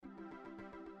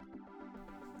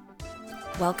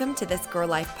Welcome to This Girl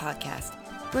Life podcast.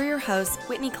 We're your hosts,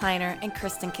 Whitney Kleiner and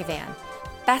Kristen Cavan,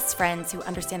 best friends who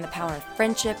understand the power of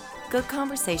friendship, good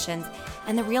conversations,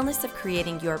 and the realness of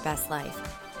creating your best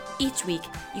life. Each week,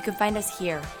 you can find us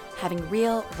here having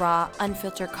real, raw,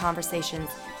 unfiltered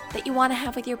conversations that you want to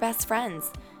have with your best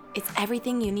friends. It's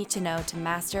everything you need to know to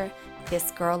master this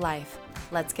girl life.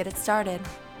 Let's get it started.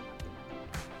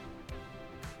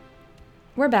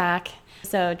 We're back,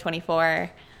 episode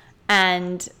 24,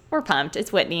 and we're pumped.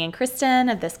 It's Whitney and Kristen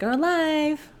of This Girl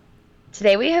Life.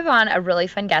 Today we have on a really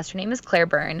fun guest. Her name is Claire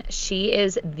Byrne. She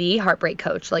is the heartbreak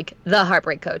coach, like the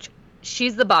heartbreak coach.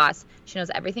 She's the boss. She knows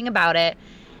everything about it.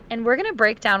 And we're going to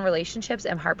break down relationships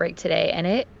and heartbreak today, and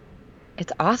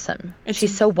it's awesome.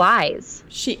 She's so wise.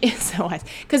 She is so wise.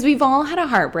 Because we've all had a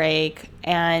heartbreak,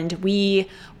 and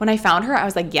when I found her, I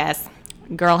was like, yes,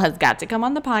 girl has got to come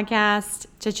on the podcast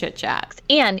to chit chat.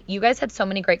 And you guys had so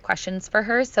many great questions for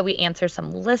her, so we answer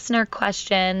some listener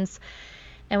questions,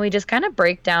 and we just kind of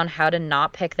break down how to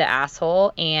not pick the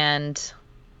asshole, and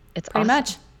it's pretty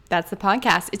much. That's the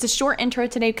podcast. It's a short intro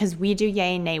today because we do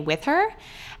yay and nay with her,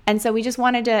 and so we just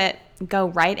wanted to go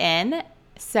right in.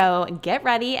 So get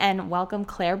ready and welcome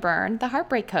Claire Byrne, the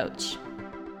heartbreak coach.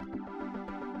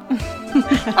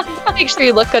 Make sure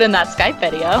you look good in that Skype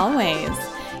video. Always.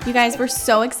 You guys, we're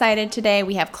so excited today.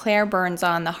 We have Claire Byrne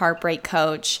on, the heartbreak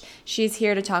coach. She's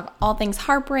here to talk all things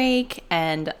heartbreak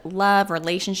and love,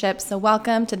 relationships. So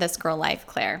welcome to This Girl Life,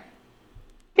 Claire.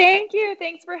 Thank you.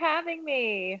 Thanks for having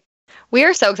me. We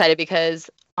are so excited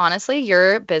because honestly,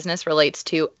 your business relates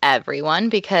to everyone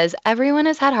because everyone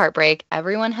has had heartbreak.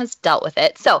 Everyone has dealt with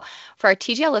it. So for our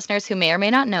TGL listeners who may or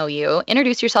may not know you,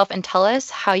 introduce yourself and tell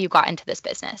us how you got into this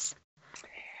business.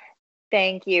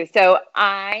 Thank you. So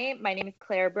my name is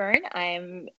Claire Byrne.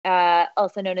 I'm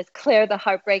also known as Claire the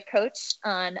Heartbreak Coach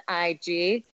on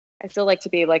IG. I still like to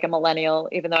be like a millennial,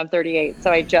 even though I'm 38.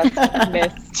 So I just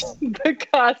missed the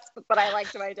cusp, but I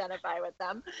like to identify with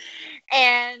them.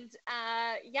 And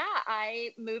I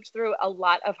moved through a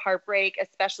lot of heartbreak,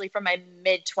 especially from my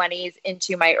mid-20s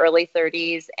into my early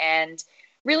 30s. And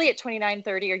really at 29,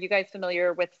 30, are you guys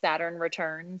familiar with Saturn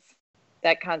returns?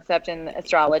 That concept in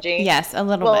astrology? Yes, a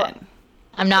little bit.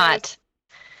 I'm not.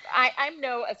 I'm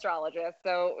no astrologist,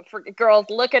 so for girls,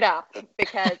 look it up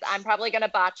because I'm probably going to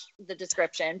botch the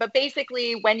description. But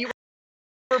basically, when you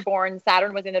were born,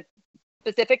 Saturn was in a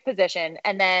specific position,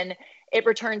 and then it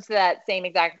returns to that same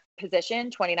exact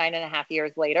position 29 and a half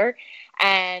years later.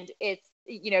 And it's,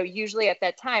 usually at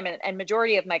that time, and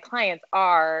majority of my clients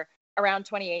are around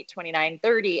 28, 29,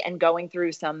 30, and going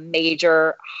through some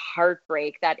major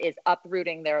heartbreak that is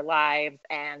uprooting their lives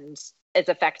and it's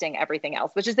affecting everything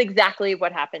else, which is exactly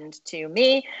what happened to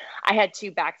me. I had two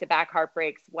back-to-back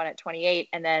heartbreaks, one at 28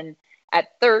 and then at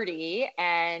 30.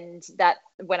 And the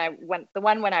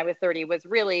one when I was 30 was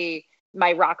really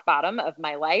my rock bottom of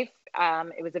my life.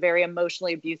 It was a very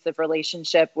emotionally abusive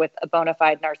relationship with a bona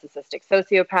fide narcissistic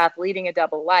sociopath leading a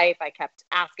double life. I kept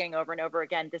asking over and over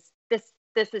again, this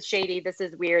is shady. This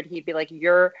is weird. He'd be like,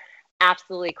 you're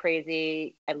absolutely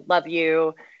crazy. I love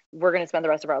you. We're going to spend the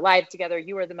rest of our lives together.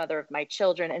 You are the mother of my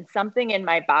children. And something in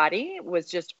my body was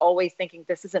just always thinking,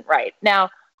 this isn't right. Now,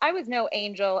 I was no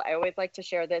angel. I always like to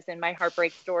share this in my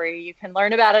heartbreak story. You can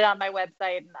learn about it on my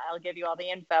website and I'll give you all the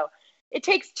info. It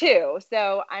takes two.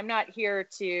 So I'm not here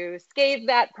to scathe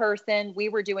that person. We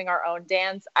were doing our own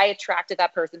dance. I attracted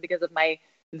that person because of my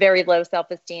very low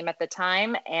self-esteem at the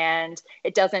time. And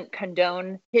it doesn't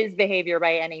condone his behavior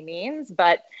by any means,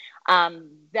 but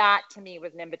that to me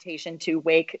was an invitation to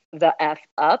wake the F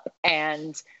up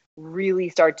and really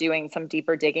start doing some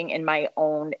deeper digging in my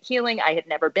own healing. I had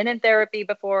never been in therapy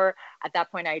before. At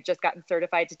that point, I had just gotten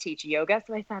certified to teach yoga.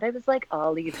 So I thought I was like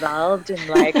all evolved and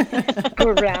like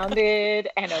grounded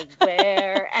and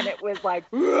aware. And it was like,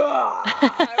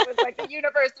 I was like, the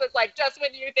universe was like, just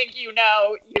when you think you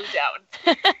know, you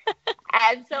don't.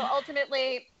 And so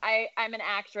ultimately, I'm an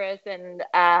actress and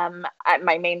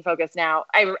my main focus now,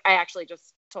 I actually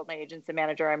just told my agents and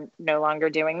manager I'm no longer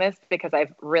doing this because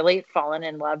I've really fallen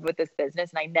in love with this business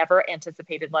and I never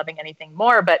anticipated loving anything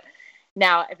more. But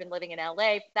now I've been living in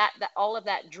LA. That all of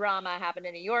that drama happened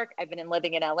in New York. I've been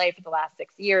living in LA for the last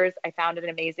 6 years. I found an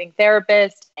amazing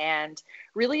therapist and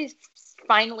really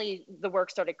finally the work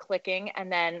started clicking.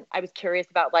 And then I was curious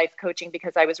about life coaching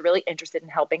because I was really interested in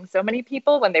helping so many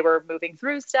people when they were moving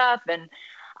through stuff. And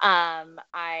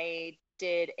I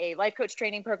did a life coach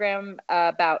training program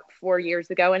about 4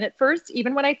 years ago. And at first,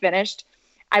 even when I finished,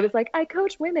 I was like, I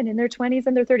coach women in their 20s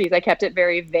and their 30s. I kept it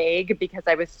very vague because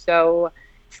I was so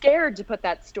scared to put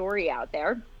that story out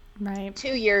there. Right.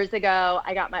 2 years ago,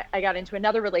 I got into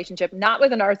another relationship, not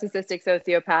with a narcissistic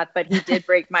sociopath, but he did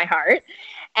break my heart.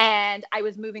 And I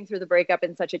was moving through the breakup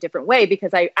in such a different way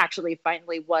because I actually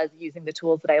finally was using the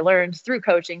tools that I learned through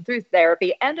coaching, through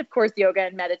therapy, and of course, yoga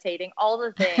and meditating, all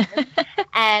the things.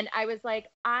 And I was like,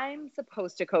 I'm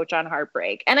supposed to coach on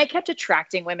heartbreak. And I kept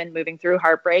attracting women moving through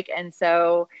heartbreak. And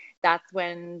so that's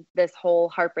when this whole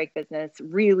heartbreak business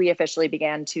really officially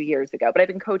began 2 years ago. But I've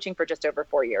been coaching for just over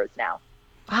 4 years now.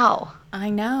 Wow. I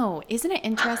know. Isn't it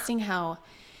interesting how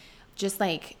just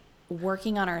like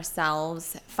working on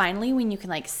ourselves, finally when you can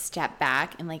like step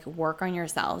back and like work on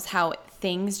yourselves, how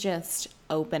things just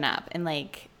open up and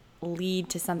like lead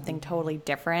to something totally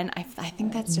different. I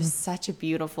think that's just such a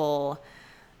beautiful,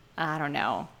 I don't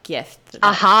know, gift.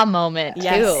 Aha moment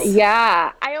Yes. too.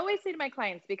 Yeah. I always say to my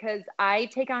clients, because I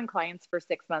take on clients for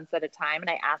 6 months at a time and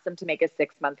I ask them to make a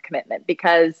 6-month commitment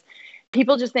because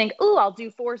people just think, oh, I'll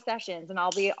do 4 sessions and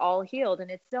I'll be all healed.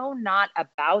 And it's so not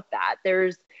about that.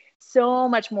 There's so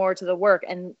much more to the work.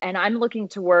 And I'm looking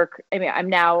to work. I mean, I'm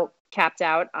now capped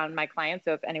out on my clients.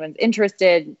 So if anyone's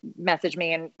interested, message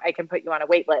me and I can put you on a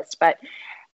wait list. But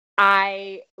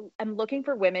I am looking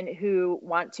for women who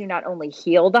want to not only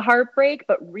heal the heartbreak,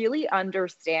 but really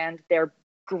understand their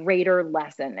greater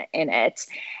lesson in it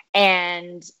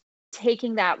and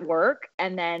taking that work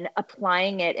and then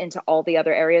applying it into all the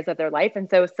other areas of their life. And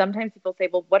so sometimes people say,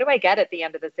 well, what do I get at the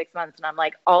end of the 6 months? And I'm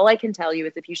like, all I can tell you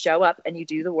is if you show up and you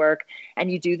do the work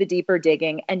and you do the deeper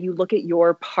digging and you look at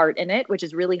your part in it, which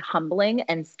is really humbling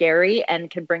and scary and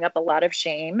can bring up a lot of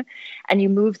shame, and you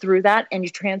move through that and you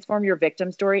transform your victim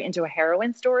story into a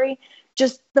heroine story,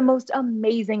 just the most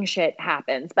amazing shit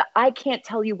happens. But I can't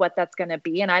tell you what that's going to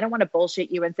be. And I don't want to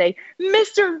bullshit you and say,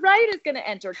 Mr. Right is going to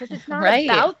enter, because it's not Right.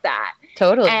 about that.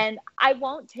 Totally. And I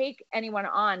won't take anyone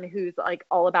on who's like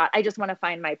all about, I just want to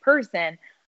find my person.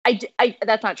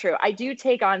 That's not true. I do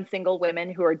take on single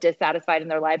women who are dissatisfied in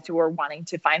their lives, who are wanting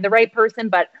to find the right person,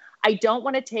 but I don't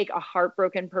want to take a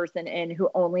heartbroken person in who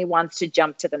only wants to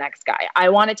jump to the next guy. I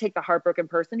want to take the heartbroken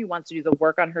person who wants to do the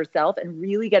work on herself and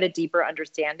really get a deeper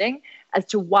understanding as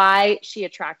to why she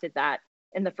attracted that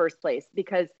in the first place.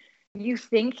 Because you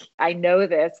think, I know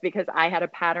this because I had a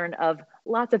pattern of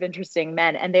lots of interesting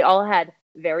men, and they all had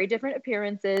very different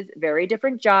appearances, very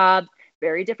different jobs,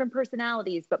 very different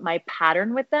personalities, but my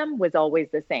pattern with them was always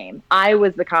the same. I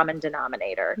was the common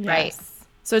denominator. Right.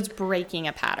 So it's breaking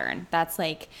a pattern. That's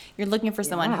like you're looking for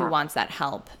someone who wants that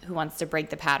help, who wants to break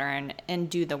the pattern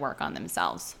and do the work on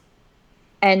themselves.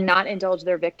 And not indulge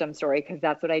their victim story, because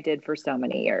that's what I did for so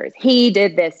many years. He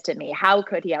did this to me. How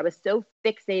could he? I was so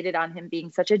fixated on him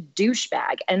being such a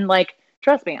douchebag. And like,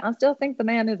 trust me, I still think the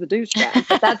man is a douchebag,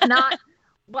 but that's not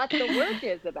what the work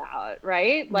is about,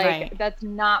 right? Like, that's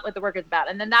not what the work is about.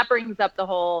 And then that brings up the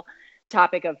whole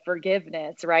topic of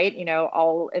forgiveness, right? You know,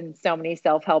 all in so many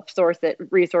self-help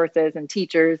resources and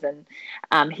teachers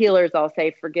and healers all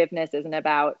say forgiveness isn't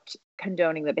about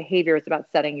condoning the behavior, it's about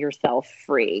setting yourself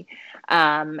free.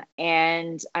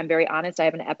 And I'm very honest, I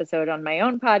have an episode on my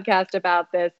own podcast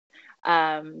about this,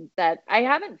 that I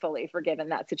haven't fully forgiven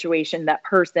that situation, that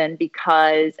person,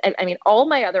 because I mean, all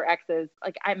my other exes,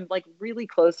 like I'm like really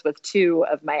close with 2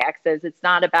 of my exes. It's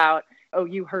not about, oh,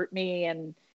 you hurt me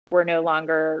and we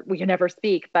can never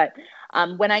speak. But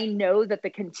when I know that the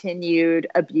continued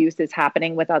abuse is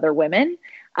happening with other women,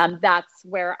 that's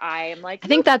where I am like, I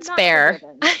think that's fair.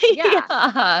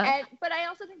 Yeah. But I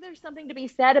also think there's something to be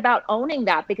said about owning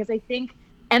that, because I think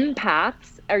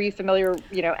empaths, are you familiar,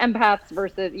 empaths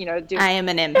versus, I am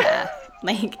an empath.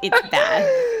 Like, it's bad.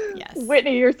 Yes.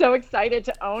 Whitney, you're so excited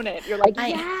to own it. You're like,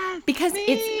 yes, because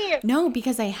me.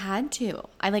 because I had to.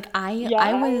 I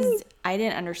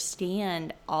didn't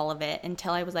understand all of it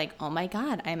until I was like, oh my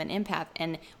God, I'm an empath.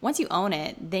 And once you own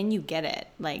it, then you get it.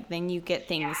 Like, then you get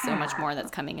things so much more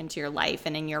that's coming into your life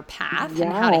and in your path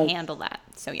and how to handle that.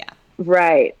 So yeah.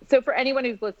 Right. So for anyone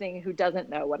who's listening who doesn't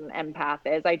know what an empath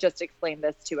is, I just explained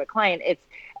this to a client. It's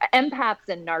empaths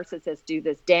and narcissists do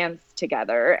this dance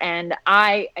together. And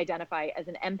I identify as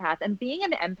an empath. And being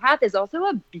an empath is also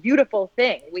a beautiful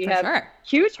thing. We have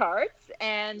huge hearts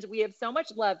and we have so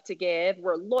much love to give.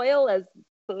 We're loyal as,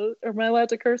 am I allowed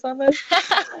to curse on this?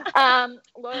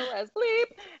 Loyal as bleep,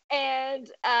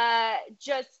 and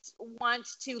just want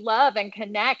to love and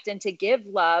connect and to give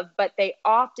love, but they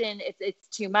often, it's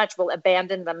too much, will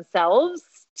abandon themselves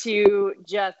to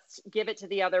just give it to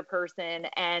the other person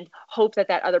and hope that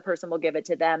that other person will give it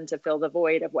to them to fill the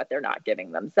void of what they're not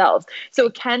giving themselves. So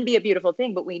it can be a beautiful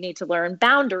thing, but we need to learn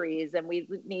boundaries and we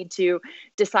need to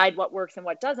decide what works and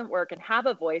what doesn't work and have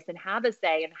a voice and have a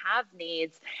say and have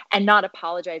needs and not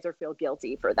apologize or feel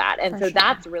guilty for that. And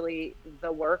that's really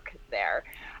the work there.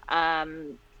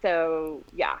 So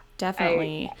yeah,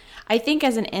 definitely. I think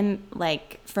as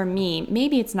for me,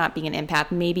 maybe it's not being an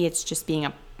empath, maybe it's just being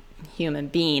a human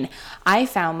being. I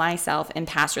found myself in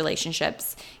past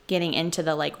relationships getting into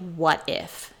the like what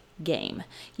if game,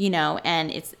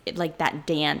 and it's like that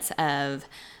dance of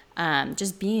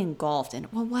just being engulfed in,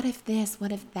 well, what if this,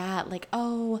 what if that, like,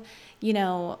 oh,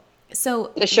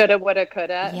 so the shoulda, woulda,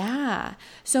 coulda. yeah.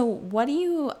 So what do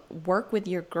you work with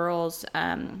your girls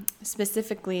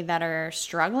specifically that are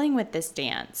struggling with this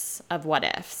dance of what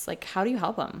ifs? Like, how do you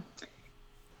help them?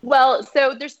 Well,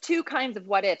 so there's two kinds of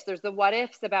what ifs. There's the what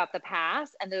ifs about the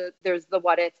past, and there's the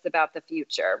what ifs about the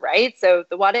future, right? So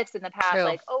the what ifs in the past, True.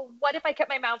 like, oh, what if I kept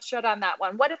my mouth shut on that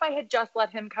one? What if I had just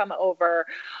let him come over?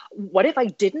 What if I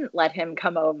didn't let him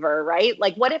come over, right?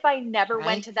 Like, what if I never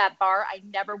went to that bar? I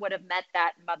never would have met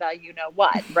that mother, you know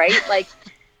what, right? Like,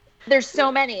 there's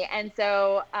so many. And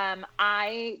so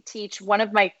I teach one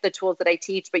of the tools that I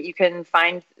teach, but you can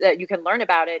find that you can learn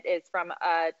about it is from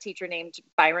a teacher named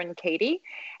Byron Katie.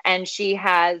 And she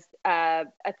has a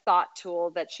thought tool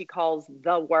that she calls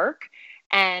the work.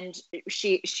 And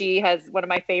she has one of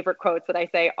my favorite quotes that I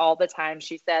say all the time.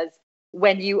 She says,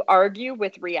 when you argue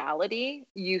with reality,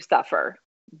 you suffer,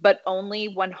 but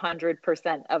only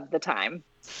 100% of the time.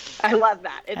 I love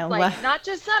that. It's not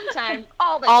just sometimes,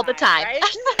 all the time. Right?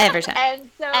 Every time. And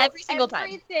so every single time.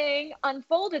 Everything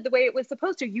unfolded the way it was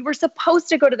supposed to. You were supposed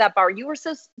to go to that bar. You were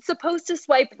supposed to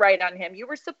swipe right on him. You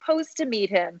were supposed to meet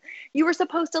him. You were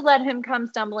supposed to let him come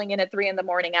stumbling in at 3 a.m.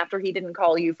 after he didn't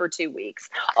call you for 2 weeks.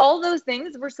 All those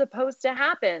things were supposed to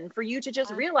happen for you to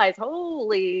just realize,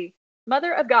 holy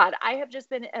Mother of God, I have just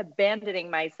been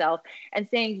abandoning myself and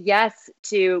saying yes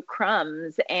to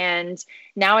crumbs. And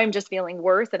now I'm just feeling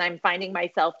worse. And I'm finding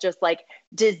myself just like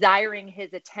desiring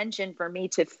his attention for me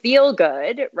to feel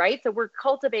good, right? So we're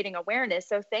cultivating awareness.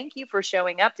 So thank you for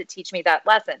showing up to teach me that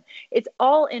lesson. It's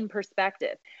all in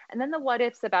perspective. And then the what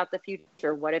ifs about the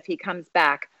future. What if he comes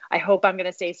back? I hope I'm going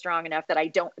to stay strong enough that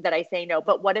I say no.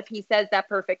 But what if he says that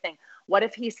perfect thing? What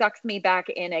if he sucks me back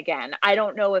in again? I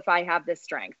don't know if I have the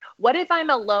strength. What if I'm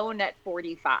alone at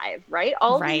 45, right?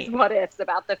 All these what ifs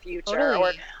about the future. Totally.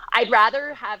 Or I'd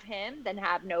rather have him than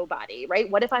have nobody, right?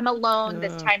 What if I'm alone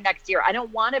this time next year? I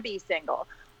don't want to be single.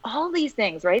 All these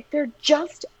things, right? They're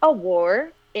just a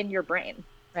war in your brain.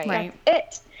 Right.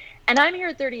 That's it. And I'm here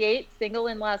at 38, single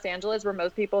in Los Angeles, where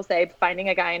most people say finding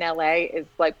a guy in LA is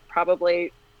like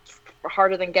probably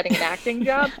harder than getting an acting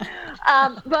job.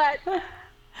 But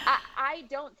I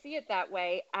don't see it that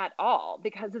way at all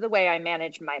because of the way I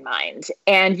manage my mind.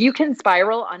 And you can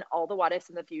spiral on all the what ifs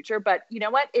in the future. But you know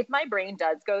what? If my brain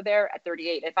does go there at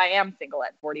 38, if I am single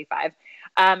at 45,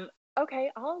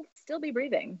 okay, I'll still be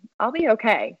breathing. I'll be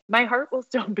okay. My heart will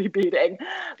still be beating.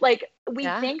 Like we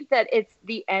think that it's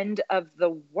the end of the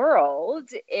world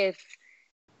if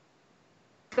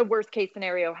the worst case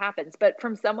scenario happens. But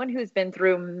from someone who's been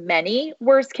through many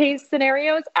worst case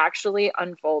scenarios actually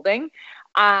unfolding,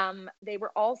 they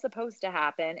were all supposed to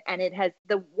happen. And it has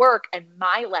the work and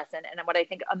my lesson and what I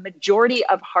think a majority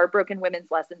of heartbroken women's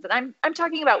lessons. And I'm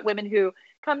talking about women who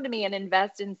come to me and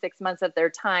invest in 6 months of their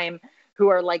time who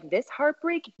are like, this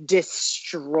heartbreak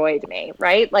destroyed me,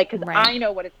 right? Like, because I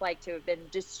know what it's like to have been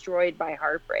destroyed by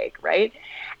heartbreak, right?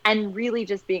 And really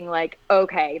just being like,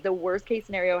 okay, the worst case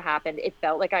scenario happened. It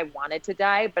felt like I wanted to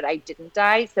die, but I didn't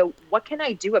die. So what can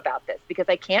I do about this? Because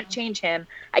I can't change him.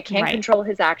 I can't control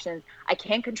his actions. I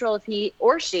can't control if he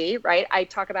or she, right? I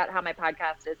talk about how my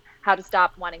podcast is how to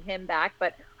stop wanting him back,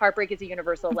 but heartbreak is a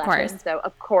universal lesson. So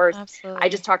of course, I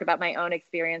just talk about my own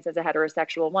experience as a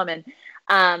heterosexual woman.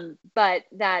 But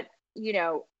that, you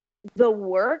know, the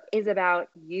work is about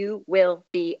you will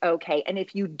be okay. And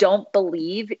if you don't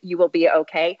believe you will be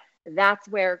okay, that's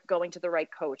where going to the right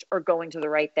coach or going to the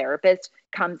right therapist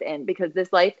comes in, because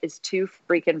this life is too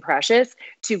freaking precious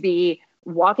to be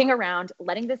walking around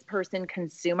letting this person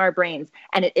consume our brains.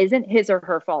 And it isn't his or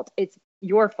her fault. It's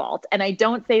your fault. And I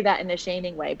don't say that in a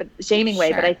shaming way, but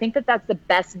I think that that's the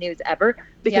best news ever,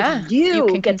 because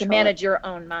you get to manage your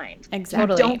own mind.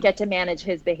 Exactly. You don't get to manage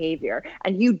his behavior,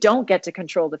 and you don't get to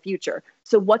control the future.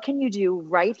 So what can you do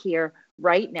right here,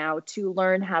 right now, to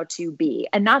learn how to be,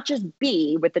 and not just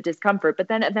be with the discomfort, but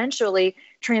then eventually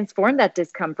transform that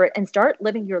discomfort and start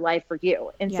living your life for you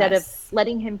instead of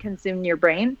letting him consume your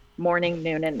brain morning,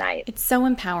 noon, and night. It's so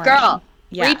empowering. Girl,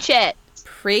 preach it.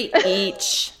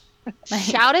 Preach.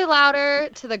 Shout it louder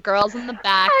to the girls in the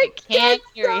back. I can't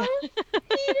hear you.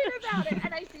 Heated about it.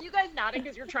 And I see you guys nodding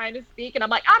because you're trying to speak, and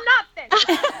I'm like, I'm not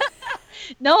finished.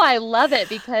 No, I love it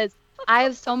because I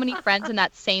have so many friends in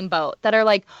that same boat that are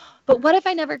like, but what if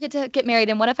I never get to get married?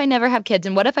 And what if I never have kids?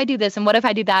 And what if I do this? And what if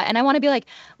I do that? And I want to be like,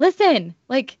 listen,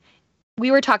 like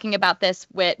we were talking about this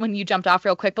when you jumped off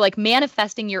real quick, but like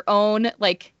manifesting your own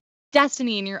like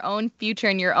destiny and your own future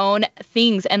and your own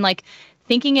things and like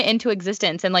thinking it into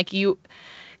existence. And like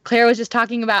Claire was just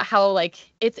talking about how like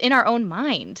it's in our own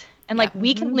mind. And like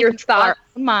we can control our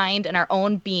own mind and our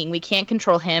own being. We can't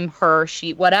control him, her,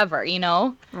 she, whatever, you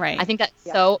know? Right. I think that's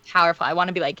so powerful. I want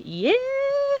to be like, yeah.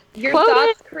 Your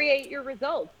thoughts create your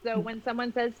results. So when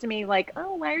someone says to me like,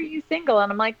 oh, why are you single?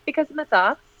 And I'm like, because of my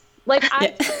thoughts. Like I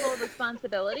take full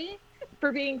responsibility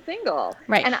for being single.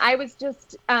 Right. And I was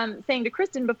just saying to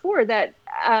Kristen before that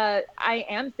I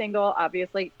am single,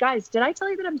 obviously. Guys, did I tell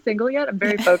you that I'm single yet? I'm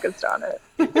very focused on it.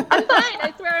 I'm fine.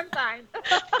 I swear I'm fine.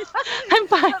 I'm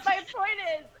fine. But my point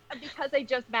is, because I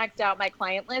just maxed out my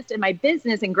client list and my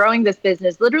business and growing this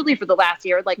business literally for the last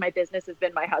year, like my business has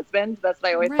been my husband. That's what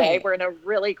I always say. We're in a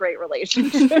really great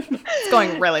relationship. It's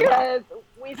going really well.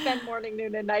 We spend morning,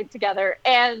 noon, and night together.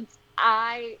 And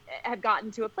I have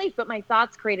gotten to a place, but my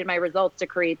thoughts created my results to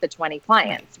create the 20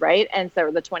 clients, right? And so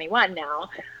the 21 now,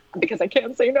 because I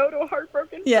can't say no to a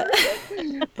heartbroken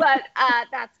person. But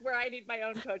that's where I need my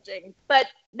own coaching. But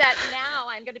that now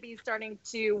I'm going to be starting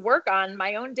to work on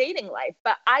my own dating life.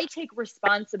 But I take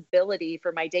responsibility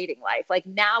for my dating life. Like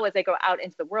now as I go out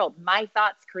into the world, my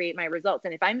thoughts create my results.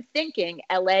 And if I'm thinking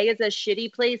LA is a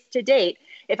shitty place to date,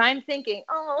 if I'm thinking,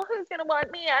 oh, who's going to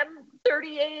want me? I'm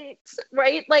 38,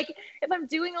 right? Like if I'm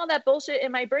doing all that bullshit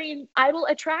in my brain, I will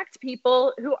attract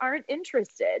people who aren't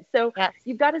interested. So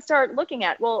you've got to start looking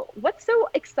at, well, what's so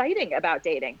exciting about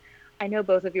dating? I know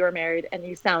both of you are married and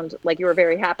you sound like you were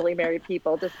very happily married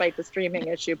people despite the streaming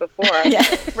issue before,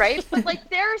 right? But like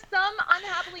there are some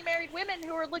unhappily married women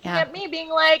who are looking at me being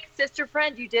like, sister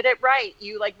friend, you did it right.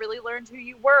 You like really learned who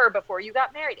you were before you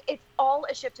got married. It's all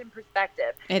a shift in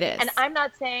perspective. It is. And I'm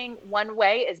not saying one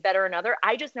way is better than another.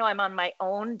 I just know I'm on my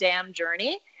own damn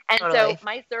journey. And so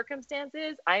my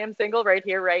circumstances, I am single right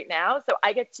here, right now. So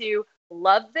I get to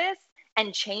love this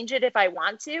and change it if I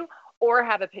want to, or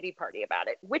have a pity party about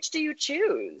it. Which do you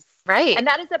choose? Right. And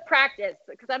that is a practice,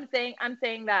 because I'm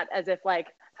saying that as if like,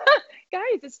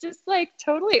 guys, it's just like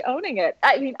totally owning it.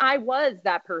 I mean, I was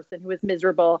that person who was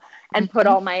miserable and put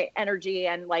all my energy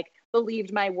and like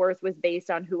believed my worth was based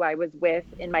on who I was with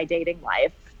in my dating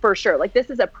life, for sure. Like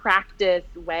this is a practice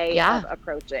way of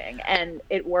approaching, and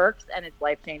it works, and it's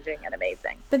life-changing and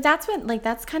amazing. But that's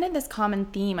kind of this common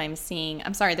theme I'm seeing.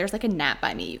 I'm sorry, there's like a gnat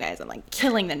by me, you guys. I'm like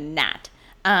killing the gnat.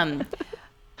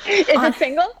 Is it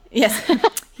single? Yes,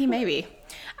 he may be.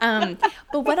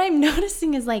 But what I'm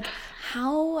noticing is like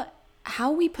how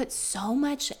we put so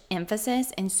much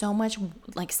emphasis and so much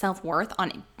like self-worth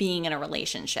on being in a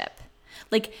relationship.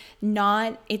 Like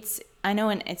I know,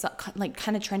 and it's like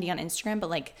kind of trendy on Instagram, but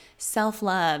like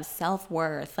self-love,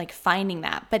 self-worth, like finding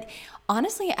that. But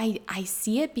honestly, I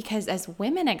see it because as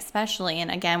women especially, and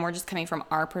again, we're just coming from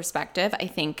our perspective, I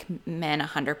think men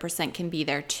 100% can be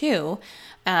there too.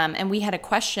 And we had a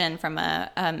question from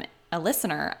a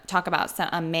listener talk about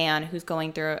a man who's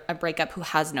going through a breakup who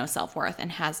has no self-worth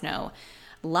and has no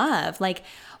love. Like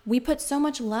we put so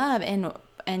much love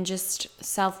and just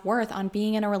self-worth on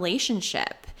being in a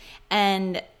relationship.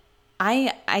 And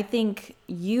I think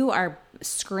you are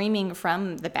screaming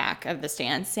from the back of the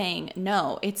stand saying,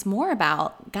 no, it's more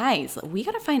about, guys, we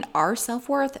got to find our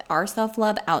self-worth, our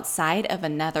self-love outside of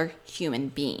another human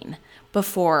being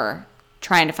before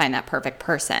trying to find that perfect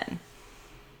person.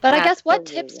 But I guess what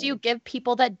tips do you give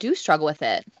people that do struggle with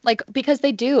it? Like, because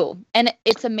they do. And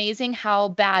it's amazing how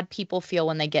bad people feel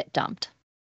when they get dumped.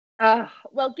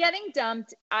 Well, getting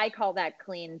dumped, I call that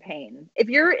clean pain. If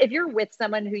you're with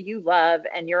someone who you love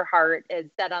and your heart is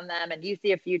set on them and you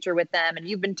see a future with them and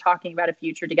you've been talking about a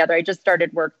future together. I just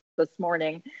started work this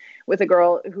morning with a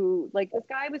girl who, like, this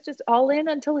guy was just all in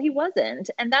until he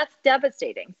wasn't. And that's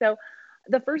devastating. So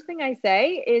the first thing I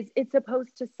say is it's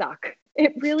supposed to suck.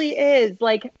 It really is.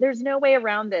 Like, there's no way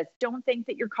around this. Don't think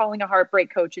that you're calling a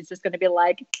heartbreak coach is just going to be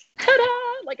like,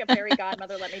 ta-da, like a fairy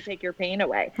godmother, let me take your pain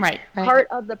away. Right. Part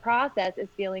of the process is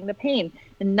feeling the pain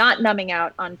and not numbing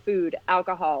out on food,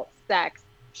 alcohol, sex,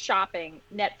 shopping,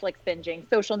 Netflix binging,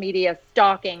 social media,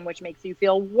 stalking, which makes you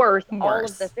feel worse. All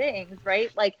of the things, right?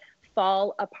 Like,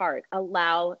 fall apart,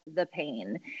 allow the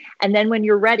pain. And then when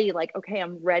you're ready, like, okay,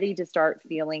 I'm ready to start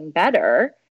feeling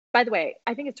better. By the way,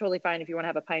 I think it's totally fine if you want to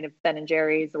have a pint of Ben and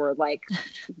Jerry's or like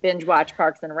binge watch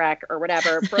Parks and Rec or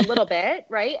whatever for a little bit,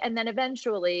 right? And then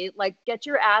eventually, like, get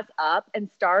your ass up and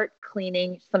start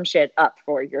cleaning some shit up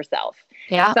for yourself.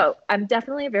 Yeah. So I'm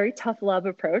definitely a very tough love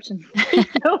approach, and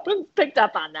no one's picked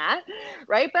up on that,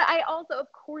 right? But I also, of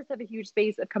course, have a huge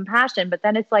space of compassion. But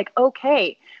then it's like,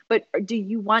 okay, but do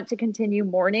you want to continue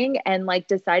mourning and like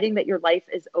deciding that your life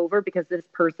is over because this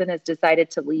person has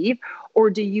decided to leave? Or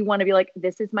do you want to be like,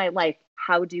 this is my life.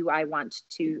 How do I want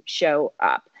to show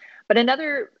up? But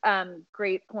another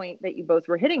great point that you both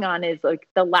were hitting on is like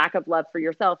the lack of love for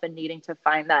yourself and needing to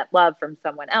find that love from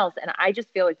someone else. And I just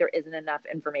feel like there isn't enough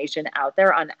information out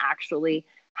there on actually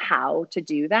how to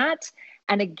do that.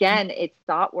 And again, it's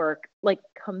thought work, like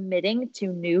committing to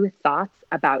new thoughts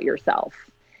about yourself.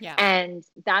 Yeah. And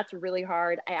that's really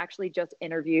hard. I actually just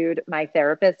interviewed my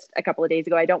therapist a couple of days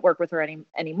ago. I don't work with her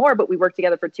anymore, but we worked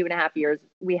together for 2.5 years.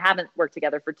 We haven't worked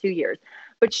together for 2 years,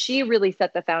 but she really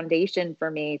set the foundation for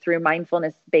me through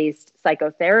mindfulness-based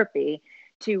psychotherapy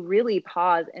to really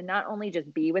pause and not only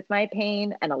just be with my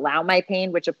pain and allow my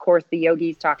pain, which of course the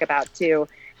yogis talk about too,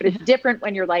 but it's different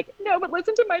when you're like, no, but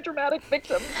listen to my dramatic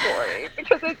victim story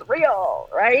because it's real,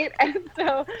 right? And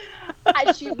so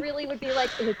she really would be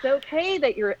like, it's okay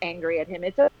that you're angry at him.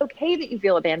 It's okay that you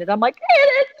feel abandoned. I'm like,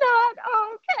 it is not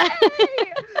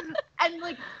okay. And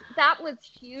like, that was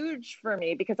huge for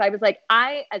me because I was like,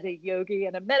 as a yogi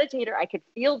and a meditator, I could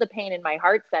feel the pain in my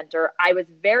heart center. I was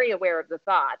very aware of the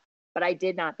thoughts, but I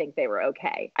did not think they were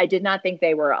okay. I did not think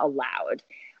they were allowed.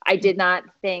 I did not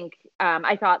think,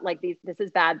 I thought like this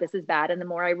is bad, this is bad. And the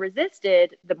more I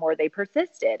resisted, the more they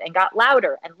persisted and got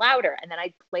louder and louder. And then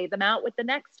I'd play them out with the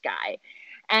next guy.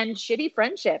 And shitty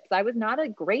friendships. I was not a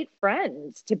great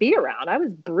friend to be around. I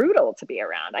was brutal to be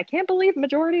around. I can't believe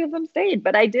majority of them stayed,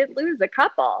 but I did lose a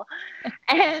couple.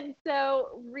 And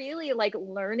so really like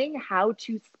learning how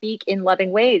to speak in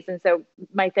loving ways. And so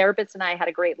my therapist and I had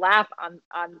a great laugh on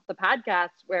the podcast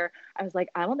where I was like,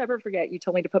 I will never forget. You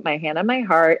told me to put my hand on my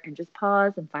heart and just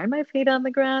pause and find my feet on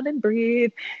the ground and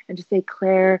breathe and just say,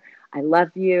 Claire, I love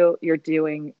you. You're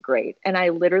doing great. And I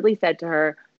literally said to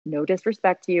her, no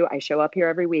disrespect to you. I show up here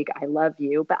every week. I love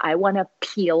you, but I want to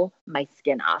peel my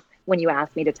skin off when you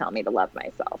ask me to tell me to love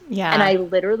myself. Yeah. And I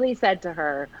literally said to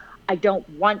her, I don't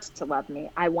want to love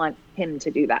me. I want him to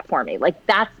do that for me. Like,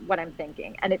 that's what I'm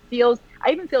thinking. And I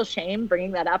even feel shame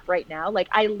bringing that up right now. Like,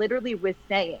 I literally was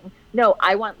saying, no,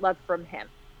 I want love from him.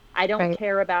 I don't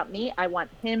care about me. I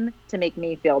want him to make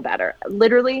me feel better.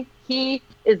 Literally, he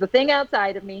is the thing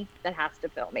outside of me that has to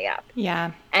fill me up.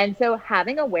 Yeah. And so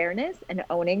having awareness and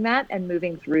owning that and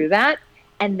moving through that.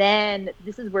 And then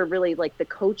this is where really like the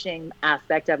coaching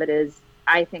aspect of it is,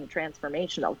 I think,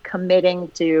 transformational, committing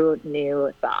to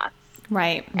new thoughts.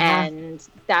 Right. And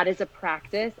that is a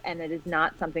practice, and it is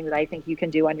not something that I think you can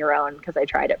do on your own because I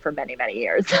tried it for many, many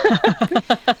years.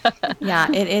 Yeah,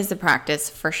 it is a practice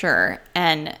for sure.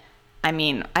 And I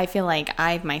mean, I feel like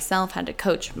I've myself had to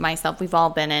coach myself. We've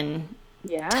all been in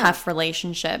tough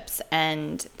relationships,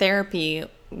 and therapy.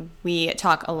 We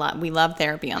talk a lot. We love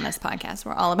therapy on this podcast.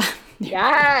 We're all about therapy.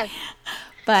 Yes.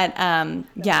 But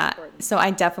so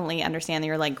I definitely understand that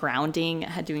you're like doing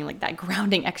like that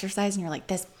grounding exercise, and you're like,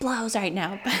 this blows right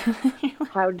now.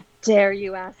 How dare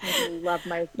you ask me to love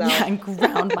myself? Yeah, and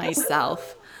ground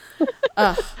myself.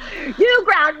 You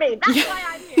ground me. That's why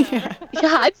I'm here.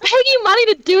 Yeah, I'm paying you money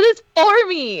to do this for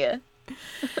me.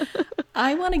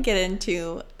 I want to get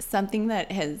into something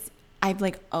that I've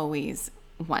like always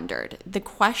wondered. The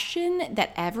question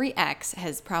that every ex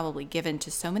has probably given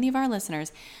to so many of our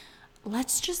listeners.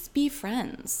 Let's just be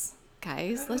friends,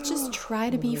 guys. Let's just try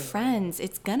to be friends.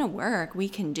 It's gonna work. We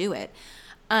can do it.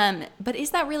 But is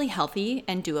that really healthy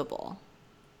and doable?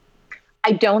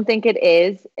 I don't think it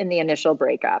is in the initial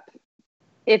breakup.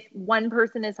 If one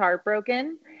person is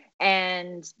heartbroken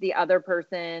and the other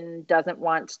person doesn't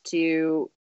want to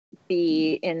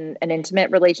be in an intimate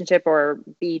relationship or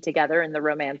be together in the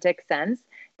romantic sense,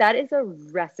 that is a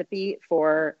recipe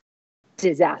for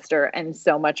disaster and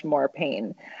so much more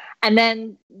pain. And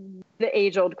then the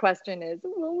age-old question is,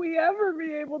 will we ever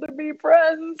be able to be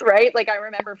friends, right? Like, I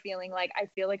remember feeling like, I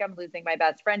feel like I'm losing my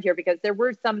best friend here because there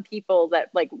were some people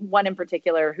that, like one in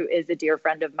particular who is a dear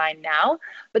friend of mine now,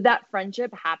 but that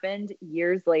friendship happened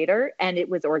years later and it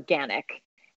was organic.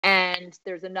 And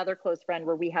there's another close friend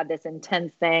where we had this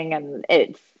intense thing and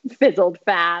it fizzled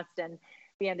fast, and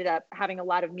we ended up having a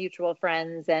lot of mutual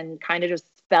friends and kind of just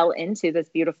fell into this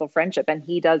beautiful friendship. And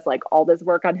he does like all this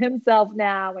work on himself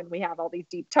now. And we have all these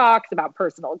deep talks about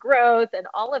personal growth and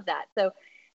all of that. So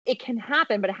it can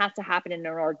happen, but it has to happen in an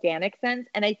organic sense.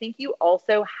 And I think you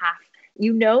also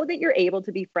that you're able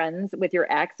to be friends with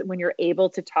your ex when you're able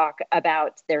to talk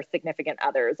about their significant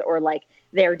others or like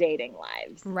their dating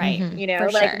lives. Right. You know,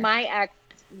 like my ex,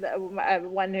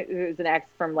 one who's an ex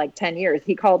from like 10 years,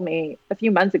 he called me a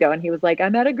few months ago and he was like, I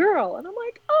met a girl. And I'm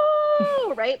like,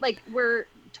 oh, right. Like, we're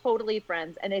totally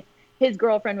friends. And if his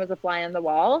girlfriend was a fly on the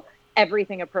wall,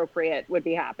 everything appropriate would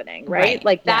be happening. Right.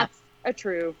 Like, that's a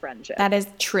true friendship. That is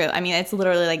true. I mean, it's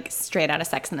literally like straight out of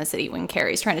Sex and the City when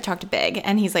Carrie's trying to talk to Big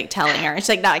and he's like telling her, and she's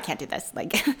like, no, I can't do this.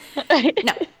 Like,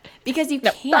 no, because you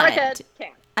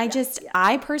can't.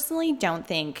 I personally don't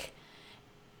think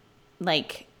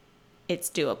like it's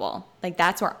doable. Like,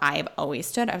 that's where I've always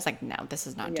stood. I was like, no, this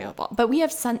is not doable. But we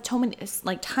have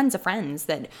tons of friends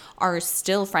that are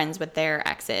still friends with their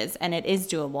exes, and it is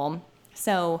doable.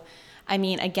 So, I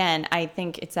mean, again, I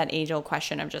think it's that age-old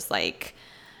question of just like,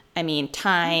 I mean,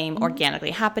 time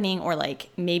organically happening, or like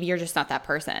maybe you're just not that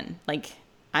person. Like,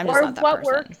 I'm just not that person. Or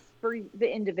what works for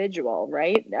the individual,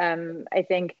 right? I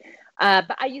think,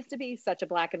 but I used to be such a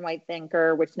black and white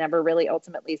thinker, which never really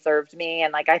ultimately served me.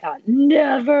 And like, I thought,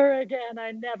 never again,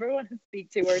 I never want to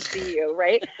speak to or see you,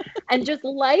 right? And just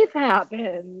life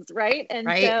happens, right? And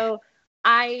so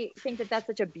I think that that's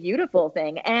such a beautiful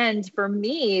thing. And for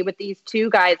me, with these two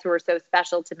guys who are so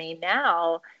special to me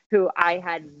now, who I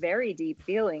had very deep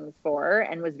feelings for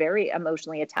and was very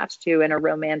emotionally attached to in a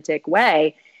romantic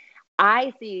way,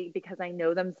 I see, because I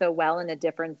know them so well in a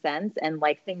different sense and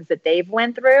like things that they've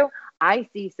went through, I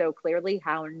see so clearly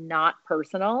how not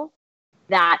personal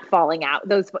that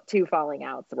those two falling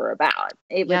outs were about.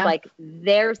 It was like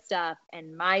their stuff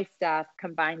and my stuff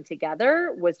combined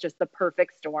together was just the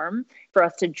perfect storm for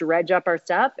us to dredge up our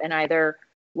stuff and either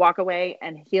walk away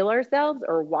and heal ourselves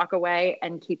or walk away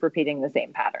and keep repeating the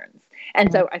same patterns.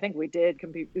 And so I think we did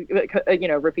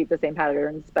repeat the same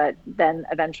patterns, but then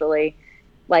eventually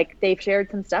like they've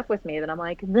shared some stuff with me that I'm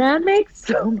like, that makes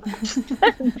so much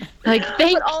sense. Like,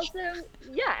 but also,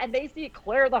 and they see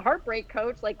Claire, the heartbreak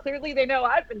coach. Like, clearly they know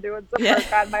I've been doing some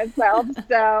work on myself.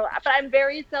 So, but I'm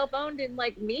very self-owned in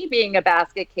like me being a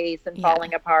basket case and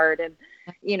falling apart and,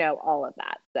 all of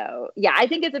that. So I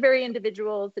think it's a very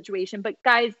individual situation, but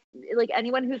guys, like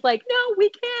anyone who's like, no, we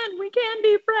can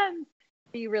be friends.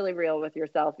 Be really real with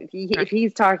yourself. If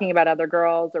he's talking about other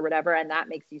girls or whatever, and that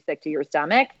makes you sick to your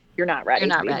stomach, you're not ready.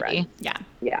 You're not ready. Friends.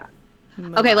 Yeah.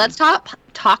 Okay, let's talk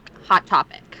hot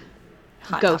topic.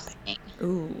 Ghosting.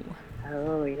 Ooh.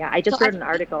 Oh yeah, I just wrote an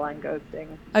article on ghosting.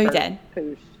 Oh, you did?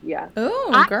 Poosh. Yeah.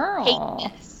 Oh, girl. I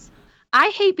hate this. I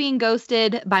hate being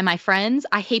ghosted by my friends.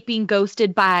 I hate being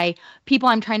ghosted by people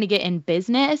I'm trying to get in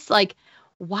business. Like,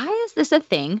 why is this a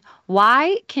thing?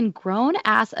 Why can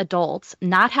grown-ass adults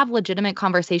not have legitimate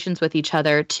conversations with each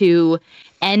other to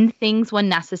end things when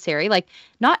necessary? Like,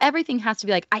 not everything has to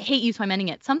be like, I hate you, so I'm ending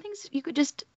it. Some things you could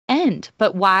just end.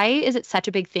 But why is it such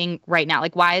a big thing right now?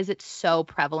 Like, why is it so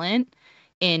prevalent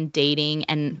in dating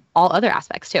and all other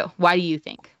aspects too? Why do you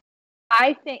think?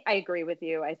 I think I agree with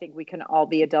you. I think we can all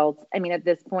be adults. I mean, at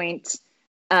this point,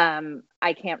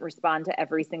 I can't respond to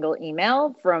every single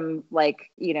email from like,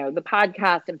 the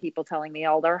podcast and people telling me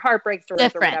all their heartbreak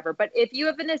stories or whatever. But if you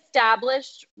have an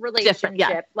established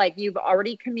relationship, like you've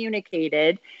already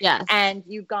communicated and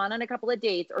you've gone on a couple of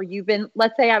dates, or you've been,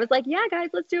 let's say I was like, yeah,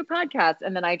 guys, let's do a podcast.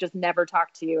 And then I just never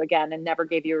talked to you again and never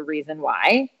gave you a reason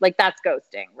why. Like, that's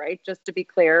ghosting, right? Just to be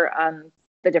clear on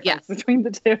the difference between the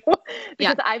two.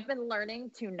 Because I've been learning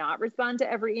to not respond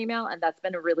to every email, and that's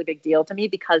been a really big deal to me,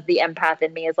 because the empath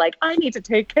in me is like, I need to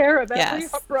take care of every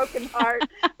broken heart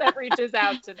that reaches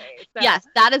out to me. So, yes,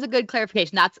 that is a good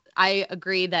clarification. I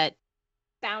agree that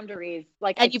boundaries,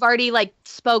 like, and you've already like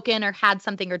spoken or had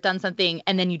something or done something,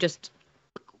 and then you just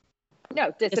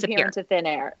disappear into thin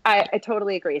air. I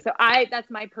totally agree. So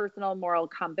that's my personal moral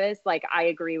compass. Like, I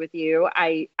agree with you.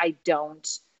 I don't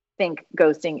think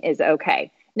ghosting is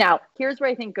okay. Now, here's where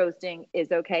I think ghosting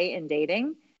is okay in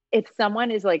dating. If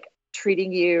someone is like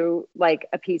treating you like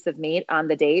a piece of meat on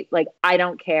the date, like, I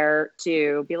don't care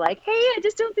to be like, hey, I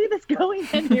just don't see this going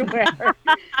anywhere.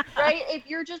 Right? If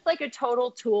you're just like a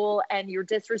total tool and you're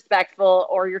disrespectful,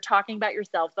 or you're talking about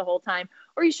yourself the whole time,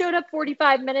 or you showed up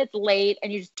 45 minutes late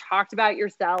and you just talked about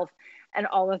yourself and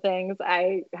all the things,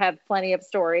 I have plenty of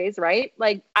stories, right?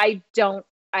 Like, I don't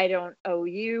owe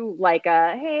you like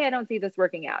hey, I don't see this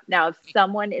working out. Now, if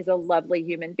someone is a lovely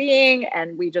human being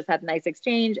and we just had a nice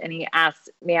exchange and he asked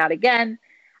me out again,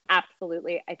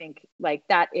 absolutely. I think like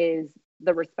that is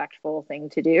the respectful thing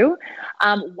to do.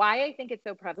 Why I think it's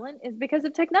so prevalent is because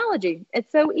of technology.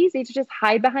 It's so easy to just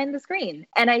hide behind the screen.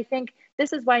 And I think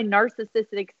this is why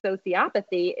narcissistic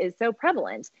sociopathy is so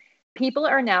prevalent. People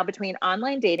are now, between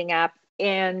online dating apps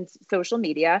and social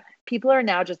media, people are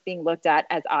now just being looked at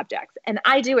as objects. And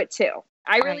I do it too.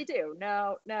 I really do.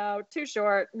 No, too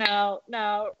short. No,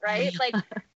 right? Like,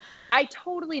 I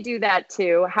totally do that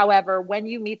too. However, when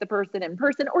you meet the person in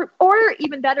person, or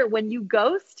even better, when you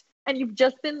ghost and you've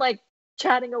just been like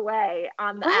chatting away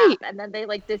on the app, and then they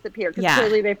like disappear because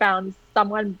clearly they found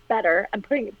someone better. I'm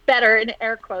putting better in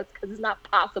air quotes because it's not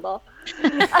possible.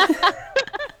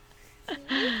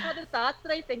 are the thoughts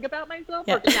that I think about myself.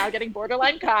 Yeah. We're now getting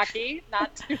borderline cocky,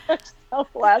 not too much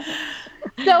self-love.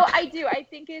 So I do. I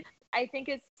think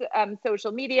it's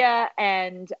social media,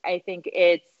 and I think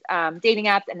it's dating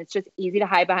apps, and it's just easy to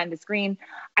hide behind the screen.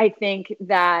 I think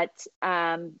that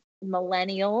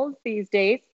millennials these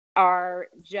days are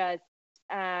just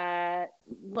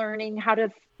learning how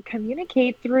to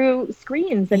communicate through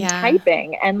screens and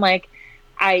typing, and like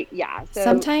so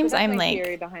sometimes that's I'm my like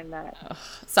theory behind that.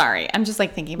 Sorry, I'm just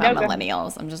like thinking about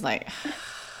millennials. I'm just like,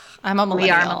 I'm a millennial. We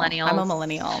are millennials. I'm a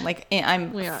millennial. Like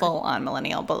I'm full on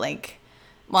millennial, but like,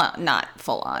 well, not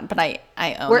full on, but I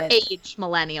own We're it. age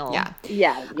millennial.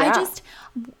 Yeah.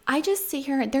 I just see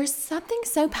here. There's something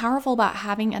so powerful about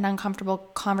having an uncomfortable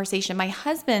conversation. My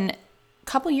husband, a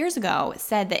couple years ago,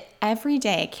 said that every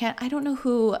day, I don't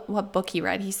know what book he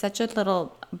read. He's such a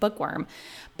little bookworm,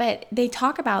 but they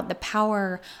talk about the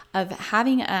power of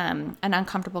having an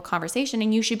uncomfortable conversation,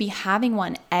 and you should be having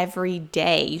one every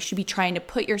day. You should be trying to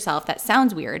put yourself, that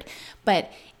sounds weird,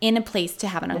 but in a place to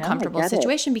have an uncomfortable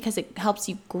situation because it helps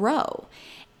you grow.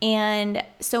 And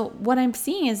so what I'm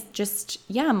seeing is just,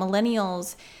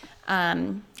 millennials,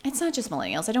 it's not just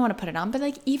millennials. I don't want to put it on, but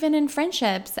like even in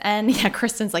friendships, and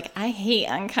Kristen's like, I hate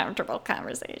uncomfortable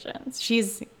conversations.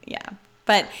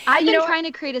 But I've been trying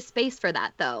to create a space for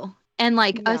that though. And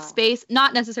like a space,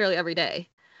 not necessarily every day,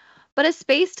 but a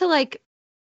space to like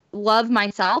love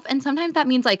myself. And sometimes that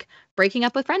means like breaking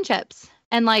up with friendships.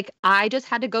 And like, I just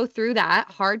had to go through that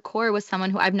hardcore with someone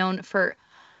who I've known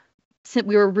since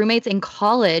we were roommates in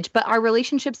college, but our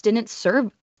relationships didn't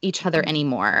serve each other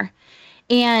anymore.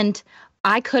 And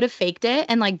I could have faked it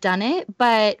and like done it.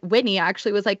 But Whitney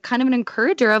actually was like kind of an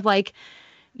encourager of like,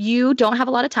 you don't have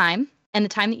a lot of time. And the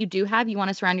time that you do have, you want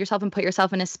to surround yourself and put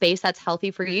yourself in a space that's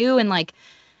healthy for you. And like,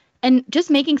 and just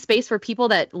making space for people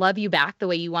that love you back the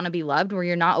way you want to be loved, where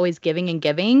you're not always giving and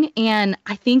giving. And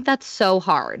I think that's so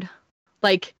hard.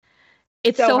 Like,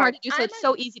 it's so hard to do. So it's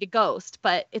so easy to ghost,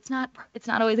 but it's not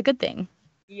always a good thing.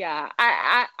 Yeah.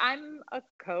 I'm a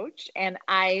coach, and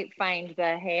I find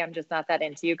the, hey, I'm just not that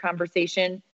into you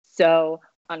conversation so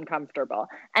uncomfortable.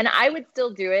 And I would still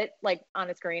do it like on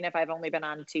a screen if I've only been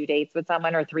on 2 dates with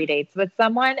someone or 3 dates with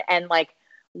someone. And like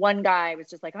one guy was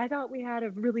just like, I thought we had a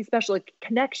really special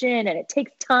connection and it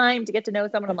takes time to get to know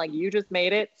someone. I'm like, you just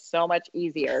made it so much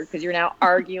easier because you're now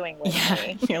arguing with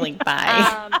me. You're like,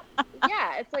 bye.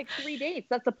 It's like 3 dates.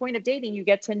 That's the point of dating. You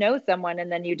get to know someone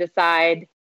and then you decide,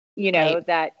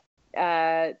 that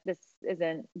this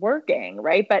isn't working.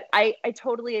 Right. But I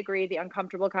totally agree. The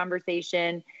uncomfortable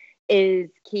conversation is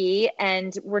key,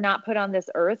 and we're not put on this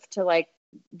earth to like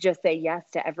just say yes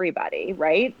to everybody,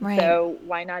 right? So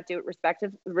why not do it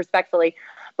respectfully?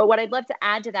 But what I'd love to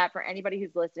add to that for anybody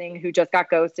who's listening who just got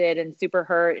ghosted and super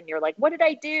hurt, and you're like, what did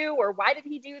I do, or why did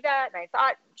he do that, and I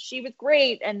thought she was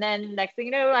great, and then next thing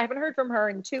you know, I haven't heard from her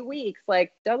in 2 weeks,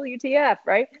 like WTF,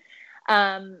 right?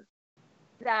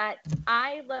 That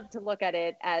I love to look at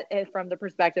it from the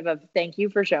perspective of thank you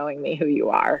for showing me who you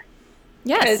are.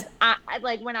 Yes. Because I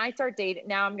like when I start dating,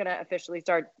 now I'm going to officially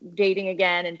start dating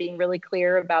again and being really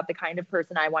clear about the kind of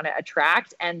person I want to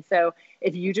attract. And so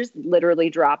if you just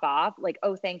literally drop off, like,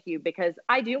 oh, thank you, because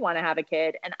I do want to have a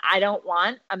kid, and I don't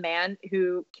want a man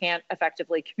who can't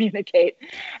effectively communicate.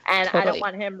 And I don't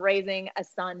want him raising a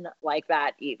son like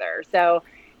that either. So,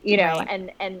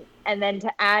 and then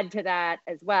to add to that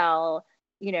as well,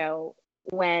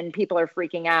 when people are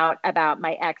freaking out about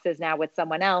my ex is now with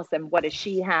someone else and what does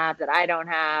she have that I don't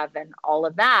have and all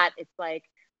of that, it's like,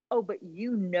 oh, but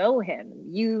you know him.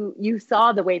 You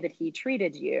saw the way that he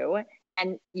treated you.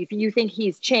 And if you think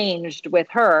he's changed with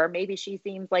her, maybe she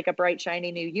seems like a bright,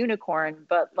 shiny new unicorn,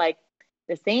 but like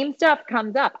the same stuff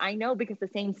comes up. I know because the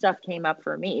same stuff came up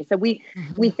for me. So we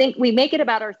think we make it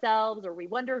about ourselves, or we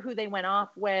wonder who they went off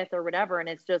with or whatever. And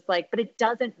it's just like, but it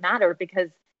doesn't matter because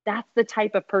that's the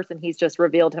type of person he's just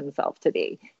revealed himself to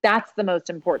be. That's the most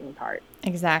important part.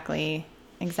 Exactly.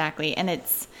 And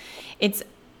it's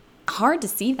hard to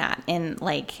see that in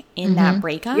that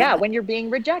breakup. Yeah. When you're being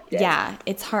rejected. Yeah.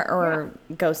 It's hard, or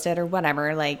ghosted or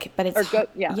whatever, but it's,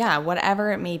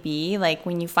 whatever it may be. Like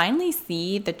when you finally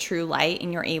see the true light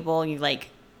and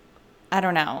I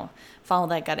don't know, follow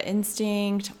that gut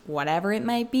instinct, whatever it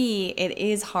might be, it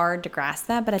is hard to grasp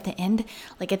that. But at the end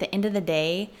of the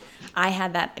day, I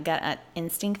had that gut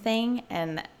instinct thing,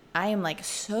 and I am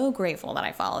so grateful that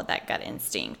I followed that gut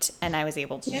instinct, and I was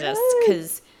able to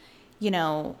because,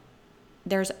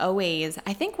 there's always,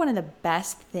 I think one of the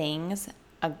best things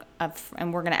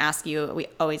and we're going to ask you, we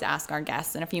always ask our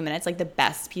guests in a few minutes, the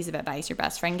best piece of advice your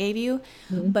best friend gave you.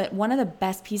 Mm-hmm. But one of the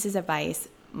best pieces of advice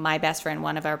my best friend,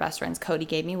 one of our best friends, Cody,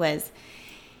 gave me was,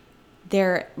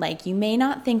 you may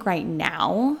not think right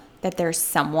now that there's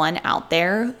someone out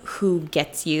there who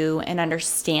gets you and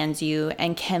understands you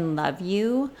and can love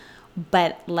you.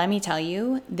 But let me tell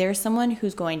you, there's someone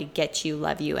who's going to get you,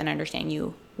 love you, and understand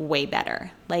you way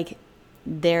better. Like,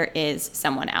 there is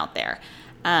someone out there.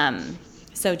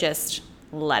 So just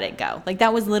let it go. Like,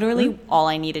 that was literally all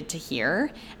I needed to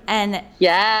hear. And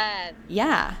yes.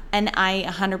 Yeah. And I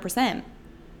 100%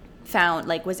 found,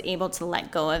 like, was able to let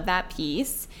go of that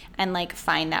piece and, like,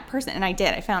 find that person. And I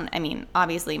did.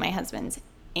 Obviously my husband's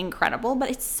incredible, but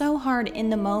it's so hard in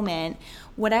the moment,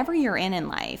 whatever you're in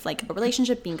life, like a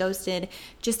relationship, being ghosted,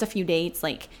 just a few dates,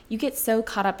 like, you get so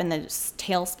caught up in the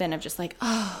tailspin of just like,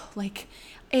 oh, like,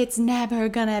 it's never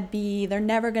gonna be, they're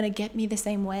never gonna get me the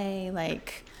same way.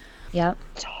 Like, yep.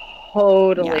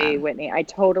 Totally, Yeah. Whitney. I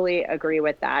totally agree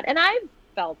with that. And I've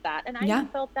felt that. And I Yeah.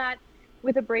 felt that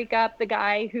with a breakup. The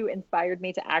guy who inspired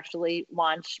me to actually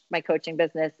launch my coaching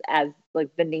business as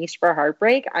like the niche for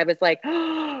heartbreak, I was like,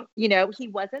 you know, he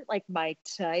wasn't like my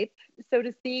type, so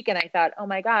to speak. And I thought, oh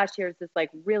my gosh, here's this like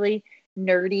really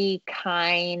nerdy,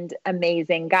 kind,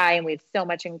 amazing guy. And we have so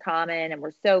much in common and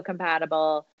we're so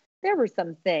compatible. There were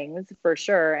some things for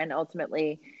sure. And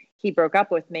ultimately, he broke up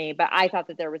with me, but I thought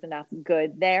that there was enough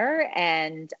good there.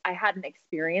 And I hadn't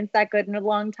experienced that good in a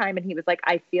long time. And he was like,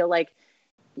 I feel like,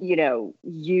 you know,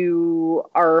 you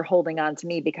are holding on to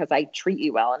me because I treat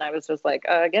you well. And I was just like,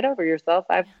 get over yourself.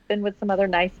 I've been with some other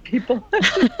nice people.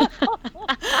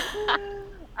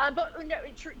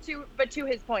 But to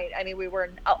his point, I mean, we were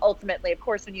ultimately, of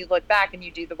course, when you look back and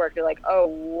you do the work, you're like, oh,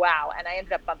 wow. And I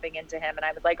ended up bumping into him and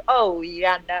I was like, oh,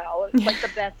 yeah, no, it's like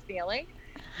the best feeling.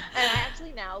 And I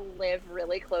actually now live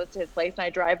really close to his place and I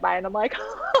drive by and I'm like,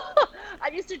 I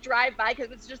used to drive by because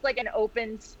it's just like an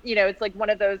open, you know, it's like one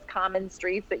of those common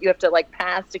streets that you have to like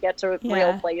pass to get to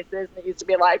real places. And it used to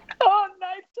be like, oh,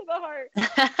 knife to the heart.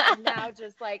 And now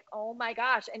just like, oh my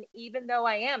gosh. And even though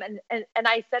I am, and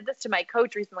I said this to my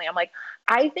coach recently, I'm like,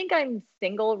 I think I'm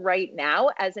single right now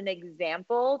as an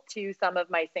example to some of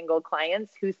my single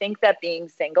clients who think that being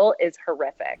single is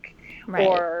horrific. Right.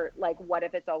 Or like, what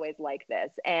if it's always like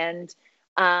this? And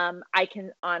I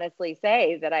can honestly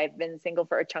say that I've been single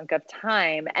for a chunk of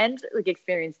time and like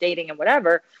experienced dating and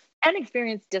whatever, and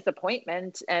experienced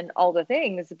disappointment and all the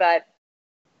things, but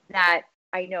that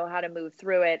I know how to move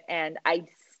through it. And I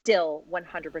still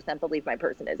 100% believe my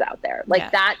person is out there.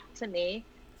 Like that to me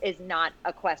is not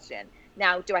a question.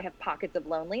 Now, do I have pockets of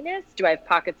loneliness? Do I have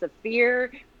pockets of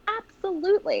fear?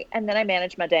 Absolutely. And then I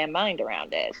manage my damn mind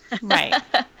around it. Right.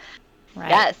 Right.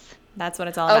 Yes. That's what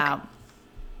it's all about.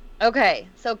 Okay.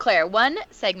 So Claire, one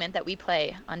segment that we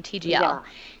play on TGL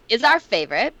is our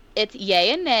favorite. It's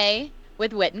Yay and Nay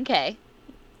with Whit and Kay.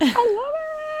 I love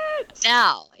it.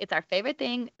 Now, it's our favorite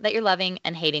thing that you're loving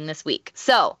and hating this week.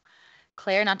 So,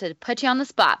 Claire, not to put you on the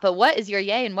spot, but what is your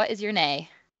yay and what is your nay?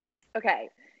 Okay.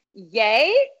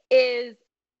 Yay is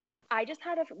I just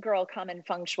had a girl come and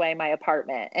feng shui my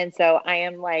apartment. And so I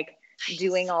am like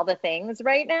doing all the things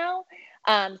right now.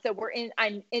 So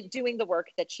I'm doing the work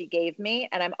that she gave me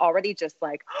and I'm already just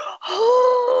like,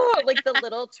 oh, like the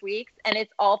little tweaks, and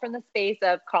it's all from the space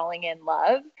of calling in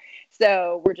love.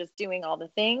 So we're just doing all the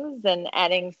things and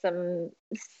adding some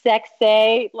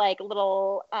sexy, like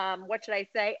little, what should I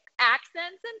say,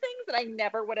 accents and things that I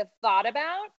never would have thought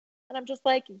about. And I'm just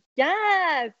like,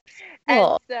 yes.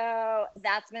 Cool. And so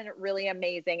that's been really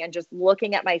amazing. And just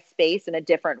looking at my space in a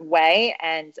different way.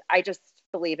 And I just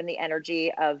believe in the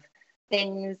energy of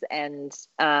things. And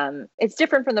it's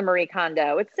different from the Marie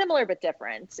Kondo. It's similar, but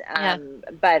different.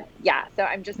 But yeah, so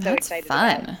I'm just so excited.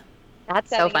 Fun. That's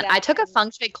so fun. I took a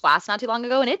feng shui class not too long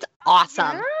ago and it's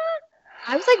awesome. Yeah?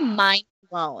 I was like mind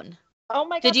blown. Oh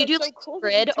my God. Did you do so like cool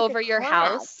grid over your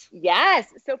house? Yes.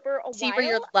 So for a See while, where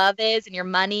your love is and your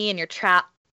money and your trap.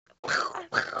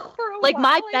 Like while,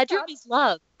 my I bedroom thought- is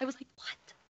love. I was like, what?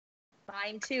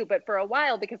 Mine too, but for a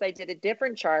while, because I did a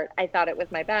different chart, I thought it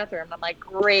was my bathroom. I'm like,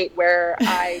 great, where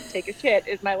I take a shit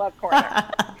is my love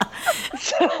corner.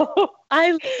 So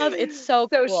I love it. It's so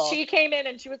cool. So she came in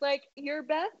and she was like, your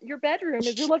bedroom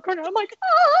is your love corner. I'm like,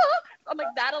 ah! I'm like,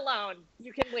 that alone,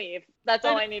 you can leave. That's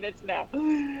all I needed to know.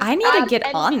 I need to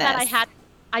get on this.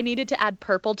 I needed to add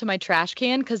purple to my trash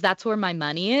can because that's where my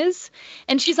money is.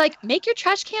 And she's like, make your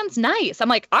trash cans nice. I'm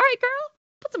like, all right, girl,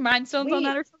 put some rhinestones on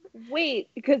that or something. Wait,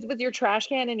 because with your trash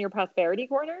can in your prosperity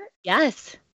corner?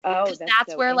 Yes. Oh,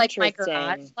 that's so where like my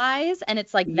garage lies, and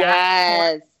it's like that.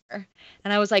 Yes. Corner.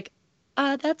 And I was like,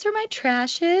 that's where my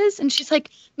trash is. And she's like,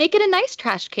 make it a nice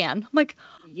trash can. I'm like,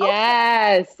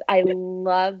 yes, I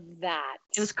love that.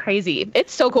 It was crazy.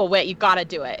 It's so cool. Wait, you gotta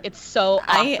do it. It's so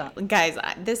awesome. Guys,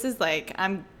 this is like,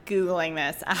 I'm Googling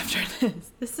this after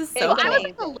this. This is so Well, I cool. was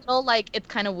like a little like, it's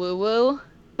kind of woo-woo.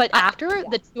 But after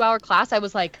the 2-hour class, I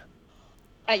was like,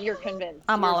 You're convinced.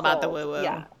 I'm You're all about the sold. woo-woo.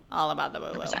 Yeah. All about the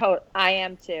woo-woo. I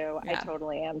am too. I Yeah.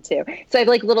 totally am too. So I have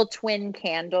like little twin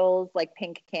candles, like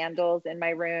pink candles in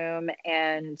my room.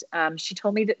 And she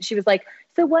told me that she was like,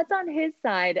 so what's on his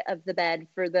side of the bed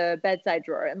for the bedside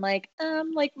drawer? And like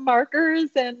markers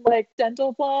and like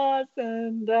dental floss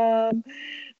and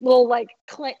little like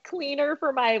cleaner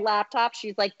for my laptop.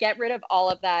 She's like, get rid of all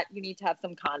of that. You need to have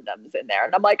some condoms in there.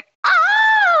 And I'm like,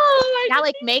 oh, yeah,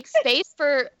 like make space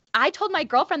for. I told my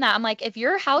girlfriend that. I'm like, if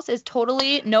your house is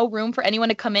totally no room for anyone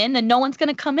to come in, then no one's going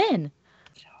to come in.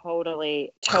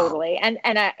 Totally. And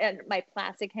my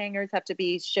plastic hangers have to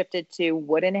be shifted to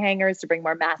wooden hangers to bring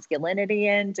more masculinity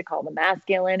in, to call the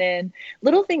masculine in.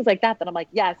 Little things like that I'm like,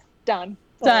 yes, done.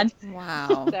 Done.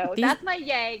 Wow. So These- that's my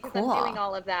yay, because Cool. I'm doing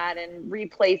all of that and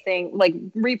repositioning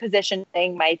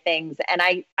my things. And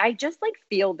I just like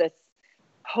feel this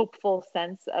hopeful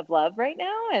sense of love right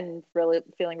now and really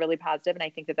feeling really positive. And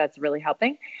I think that that's really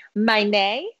helping. My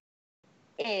nay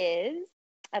is,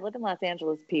 I live in Los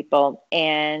Angeles, people,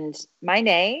 and my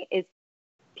nay is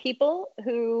people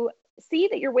who see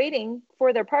that you're waiting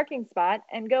for their parking spot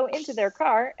and go into their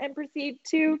car and proceed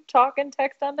to talk and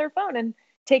text on their phone and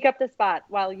take up the spot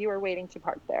while you are waiting to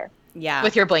park there. Yeah.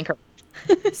 With your blinker.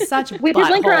 Such With your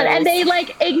blinker on, and buttholes. they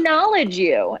like acknowledge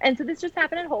you. And so this just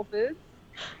happened at Whole Foods.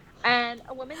 And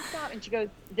a woman stopped and she goes,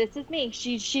 this is me.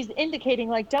 She's indicating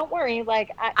like, don't worry, like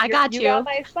I got you you. got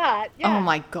my spot. Yeah. Oh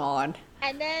my God.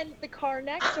 And then the car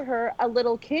next to her, a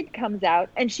little kid comes out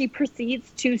and she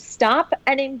proceeds to stop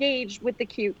and engage with the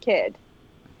cute kid.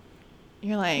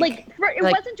 You're like It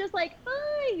wasn't just like,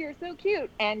 hi, you're so cute,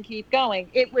 and keep going.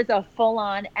 It was a full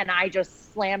on, and I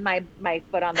just slammed my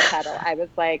foot on the pedal. I was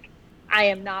like, I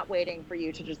am not waiting for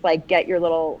you to just like get your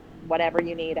little whatever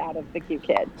you need out of the cute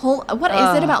kid. what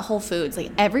is it about Whole Foods?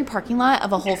 Like every parking lot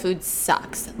of a Whole Foods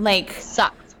sucks. Like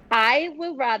Sucks. I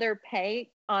will rather pay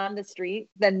on the street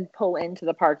than pull into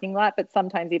the parking lot, but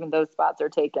sometimes even those spots are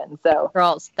taken. So,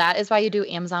 Girls, that is why you do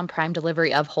Amazon Prime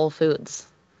delivery of Whole Foods.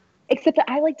 except that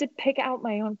I like to pick out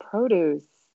my own produce.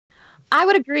 I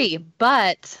would agree,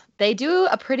 but they do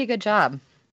a pretty good job.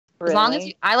 As long as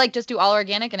I like just do all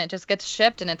organic and it just gets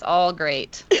shipped and it's all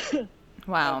great.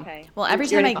 wow. Okay. Well, every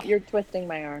time You're twisting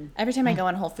my arm. I go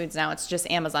in Whole Foods now, it's just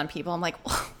Amazon people. I'm like,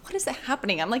 what is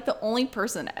happening? I'm like the only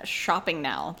person shopping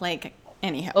now. Like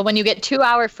anyhow. Well, when you get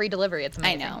 2-hour free delivery, it's I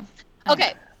amazing. know.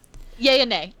 Okay. Yay and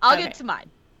nay. I'll Okay. get to mine.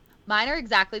 Mine are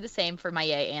exactly the same for my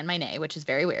yay and my nay, which is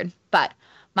very weird. But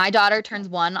my daughter turns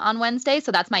 1 on Wednesday,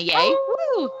 so that's my yay.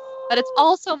 Woo! But it's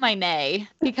also my nay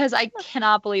because I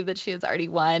cannot believe that she is already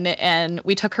 1. And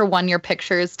we took her 1-year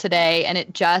pictures today, and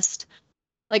it just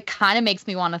like kind of makes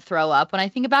me want to throw up when I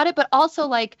think about it. But also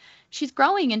like she's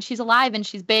growing and she's alive and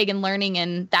she's big and learning,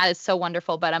 and that is so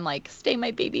wonderful. But I'm like, stay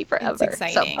my baby forever. It's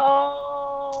exciting. So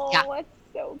Oh, Yeah. that's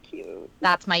so cute.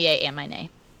 that's my yay and my nay.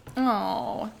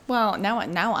 Oh, well, now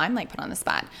I'm like put on the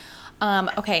spot.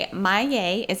 Okay, my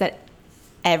yay is that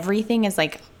everything is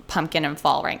like pumpkin and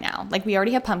fall right now. Like we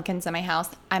already have pumpkins in my house.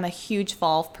 I'm a huge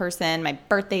fall person. My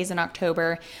birthday's in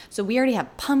October. So we already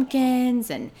have pumpkins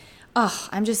and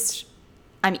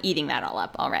I'm eating that all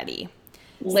up already.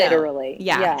 Literally. So,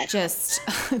 yeah, just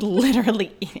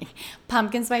literally eating.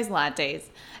 Pumpkin spice lattes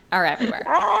are everywhere.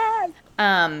 Ah!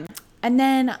 And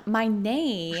then my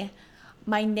nay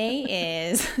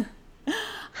is,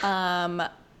 I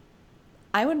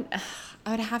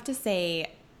would have to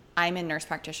say I'm in nurse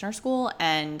practitioner school,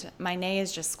 and my nay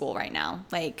is just school right now.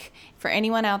 Like for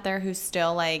anyone out there who's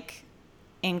still like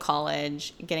in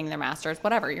college, getting their master's,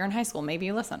 whatever, you're in high school, maybe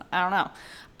you listen. I don't know.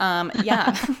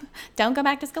 Yeah, don't go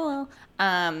back to school.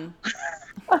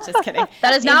 Just kidding.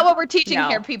 That is not what we're teaching No,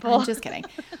 here, people. I'm just kidding.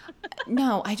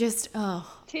 No,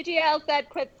 TGL said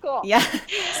quit school. yeah.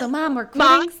 So mom, we're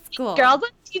Mom, quitting school. Girls on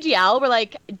TGL were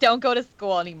like, don't go to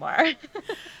school anymore.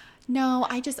 No,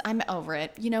 I'm over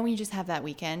it. You know, when you just have that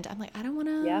weekend, I'm like, I don't want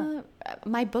to. Yeah.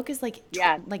 My book is like,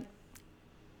 Yeah. like,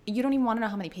 you don't even want to know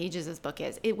how many pages this book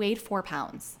is. It weighed 4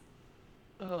 pounds.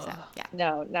 So, yeah.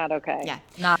 No, not okay. Yeah.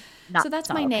 Not So that's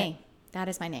not my okay. nay. That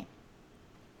is my nay.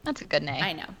 That's a good nay.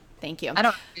 I know. Thank you. I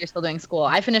don't know if you're still doing school.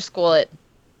 I finished school at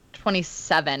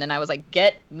 27 and I was like,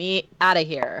 get me out of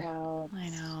here. Wow. I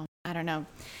know. I don't know.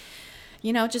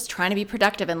 You know, just trying to be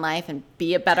productive in life and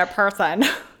be a better person.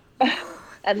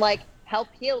 And like help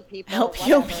heal people. Help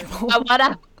heal whatever. people. What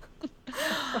up?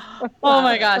 Oh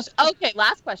my gosh. Okay,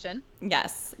 last question.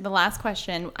 Yes. The last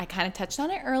question, I kind of touched on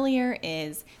it earlier,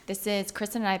 is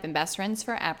Kristen and I have been best friends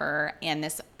forever. And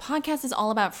this podcast is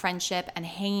all about friendship and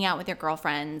hanging out with your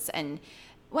girlfriends and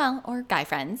Well, or guy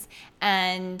friends.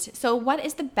 And so what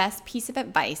is the best piece of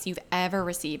advice you've ever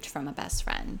received from a best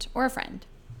friend or a friend?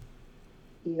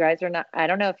 You guys are not, I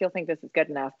don't know if you'll think this is good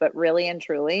enough, but really and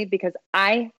truly, because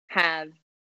I have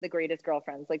the greatest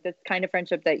girlfriends, like this kind of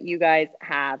friendship that you guys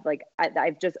have, like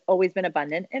I've just always been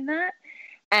abundant in that.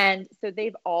 And so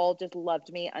they've all just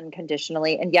loved me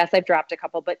unconditionally. And yes, I've dropped a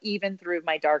couple, but even through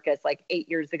my darkest, like 8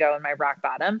 years ago in my rock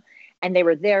bottom, and they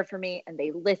were there for me and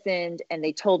they listened and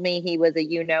they told me he was a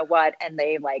you know what. And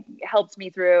they like helped me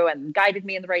through and guided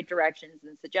me in the right directions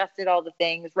and suggested all the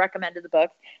things, recommended the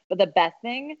books. But the best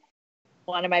thing,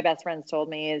 one of my best friends told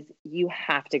me, is you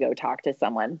have to go talk to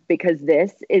someone because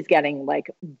this is getting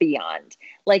like beyond.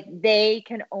 Like they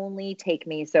can only take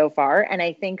me so far. And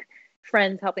I think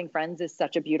friends helping friends is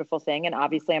such a beautiful thing. And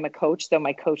obviously I'm a coach, so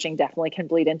my coaching definitely can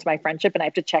bleed into my friendship. And I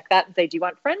have to check that and say, do you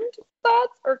want friend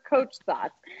thoughts or coach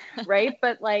thoughts? Right.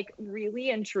 But like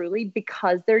really and truly,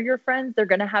 because they're your friends, they're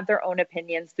going to have their own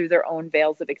opinions through their own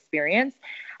veils of experience.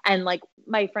 And like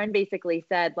my friend basically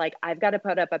said, like, I've got to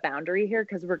put up a boundary here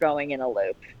because we're going in a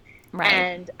loop. Right.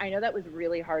 And I know that was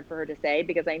really hard for her to say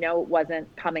because I know it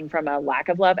wasn't coming from a lack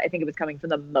of love. I think it was coming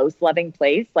from the most loving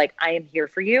place. Like, I am here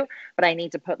for you, but I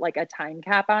need to put like a time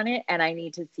cap on it. And I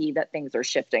need to see that things are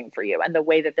shifting for you. And the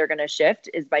way that they're going to shift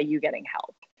is by you getting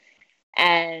help.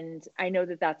 And I know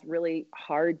that that's really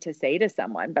hard to say to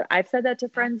someone, but I've said that to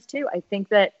friends too. I think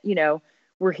that, you know,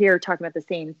 we're here talking about the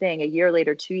same thing a year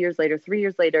later, 2 years later, 3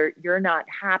 years later, you're not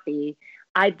happy.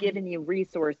 I've given you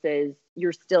resources.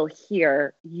 You're still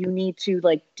here. You need to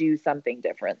like do something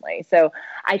differently. So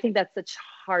I think that's such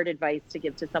hard advice to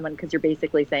give to someone because you're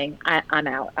basically saying, I'm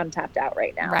out. I'm tapped out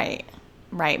right now. Right.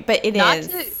 Right. But it Not is.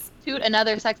 to toot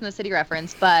another Sex and the City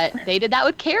reference, but they did that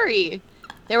with Carrie.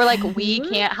 They were like, we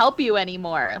can't help you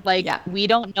anymore. Like, we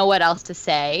don't know what else to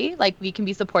say. Like, we can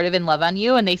be supportive and love on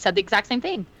you. And they said the exact same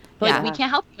thing. Like, we can't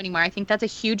help you anymore. I think that's a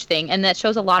huge thing. And that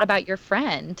shows a lot about your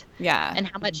friend. Yeah. And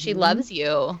how much she loves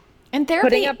you. And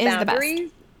therapy up is boundaries, the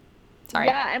best. Sorry.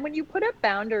 Yeah. And when you put up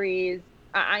boundaries,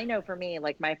 I know for me,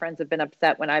 like my friends have been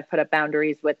upset when I've put up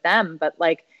boundaries with them, but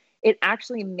like it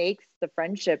actually makes the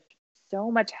friendship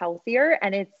so much healthier.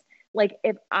 And it's like,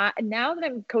 now that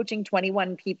I'm coaching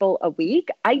 21 people a week,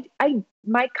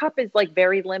 my cup is like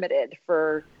very limited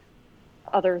for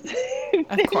other things.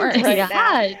 Of course. Right Yeah.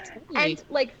 now. Totally. And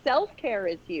like self-care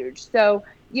is huge. So,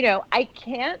 you know, I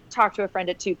can't talk to a friend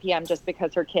at 2 p.m. just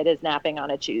because her kid is napping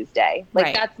on a Tuesday.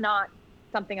 Like that's not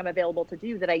something I'm available to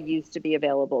do that I used to be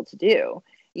available to do,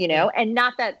 you know? And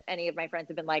not that any of my friends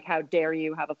have been like, how dare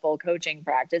you have a full coaching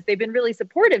practice? They've been really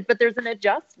supportive, but there's an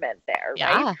adjustment there,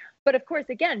 right? But of course,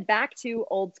 again, back to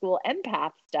old school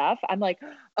empath stuff, I'm like,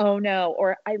 oh no,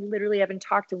 or I literally haven't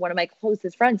talked to one of my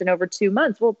closest friends in over 2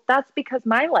 months. Well, that's because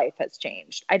my life has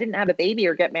changed. I didn't have a baby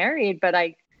or get married, but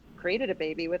I created a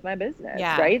baby with my business,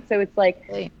 right? So it's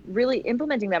like really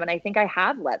implementing them. And I think I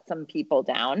have let some people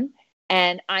down.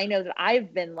 And I know that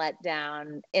I've been let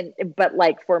down, but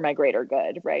like for my greater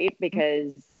good, right?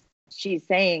 Because she's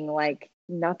saying like,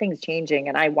 nothing's changing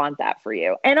and I want that for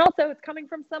you. And also it's coming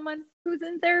from someone who's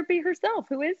in therapy herself,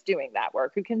 who is doing that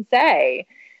work, who can say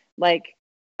like,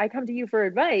 I come to you for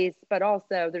advice, but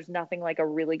also there's nothing like a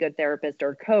really good therapist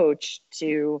or coach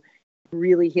to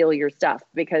really heal your stuff.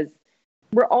 Because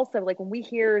we're also like, when we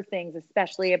hear things,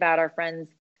 especially about our friends'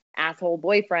 asshole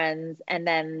boyfriends, and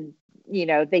then, you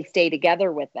know, they stay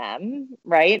together with them,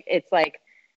 right? It's like,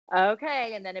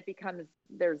 okay. And then it becomes,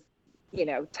 there's, you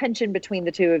know, tension between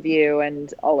the two of you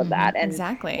and all of that. And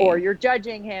or you're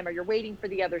judging him or you're waiting for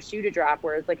the other shoe to drop.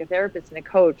 Whereas like a therapist and a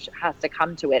coach has to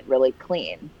come to it really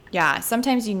clean. Yeah.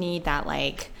 Sometimes you need that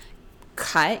like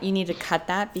cut. You need to cut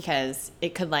that because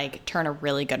it could like turn a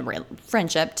really good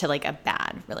friendship to like a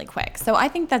bad really quick. So I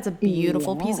think that's a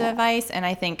beautiful piece of advice. And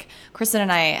I think Kristen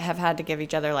and I have had to give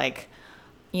each other like,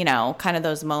 you know, kind of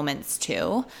those moments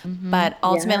too. But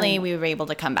ultimately we were able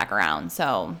to come back around.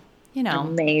 So, you know.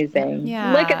 Amazing.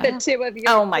 Yeah. Look at the two of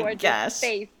your gorgeous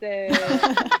faces.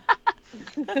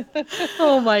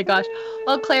 Oh my gosh.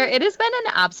 Well, Claire, it has been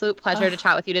an absolute pleasure to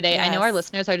chat with you today. I know our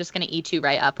listeners are just going to eat you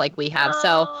right up like we have.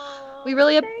 So we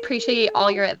really appreciate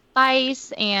all your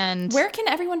advice. And where can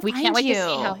everyone find you? We can't wait to see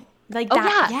how. Like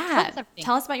that.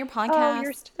 Tell us about your podcast. Oh,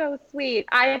 you're so sweet.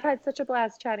 I have had such a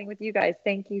blast chatting with you guys.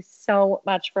 Thank you so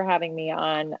much for having me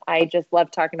on. I just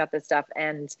love talking about this stuff.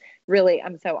 And really,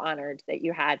 I'm so honored that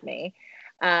you had me.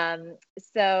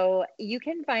 So you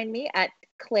can find me at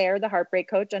Claire, the Heartbreak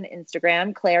Coach on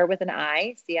Instagram, Claire with an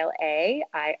I,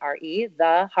 CLAIRE,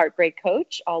 the Heartbreak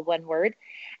Coach, all one word.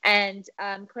 And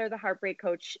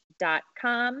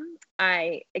ClaireTheHeartbreakCoach.com.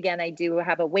 I do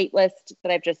have a wait list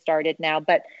that I've just started now,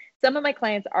 but some of my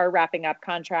clients are wrapping up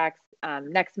contracts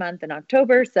next month in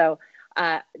October. So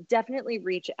definitely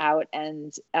reach out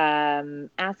and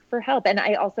ask for help. And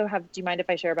I also have, do you mind if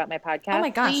I share about my podcast? Oh my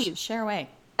gosh, Please. share away.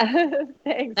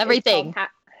 Thanks. Everything. It's called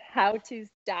How to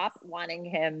Stop Wanting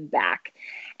Him Back.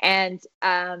 And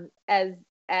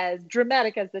as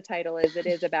dramatic as the title is, it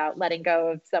is about letting go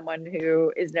of someone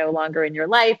who is no longer in your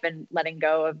life and letting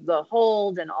go of the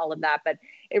hold and all of that. But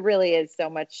it really is so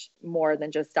much more than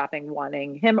just stopping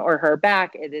wanting him or her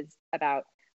back. It is about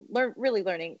really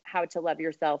learning how to love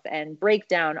yourself and break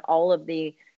down all of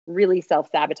the really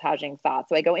self-sabotaging thoughts.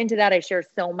 So I go into that. I share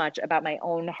so much about my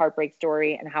own heartbreak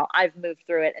story and how I've moved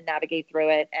through it and navigate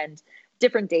through it, and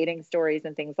different dating stories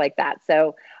and things like that.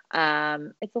 So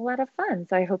it's a lot of fun.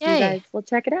 So I hope Yay. you guys will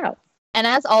check it out. And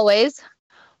as always,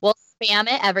 we'll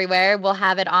spam it everywhere. We'll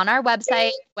have it on our website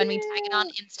when we tag it on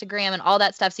Instagram and all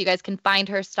that stuff, so you guys can find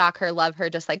her, stalk her, love her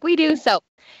just like we do. So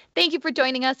thank you for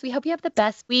joining us. We hope you have the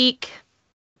best week.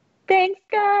 Thanks,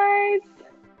 guys.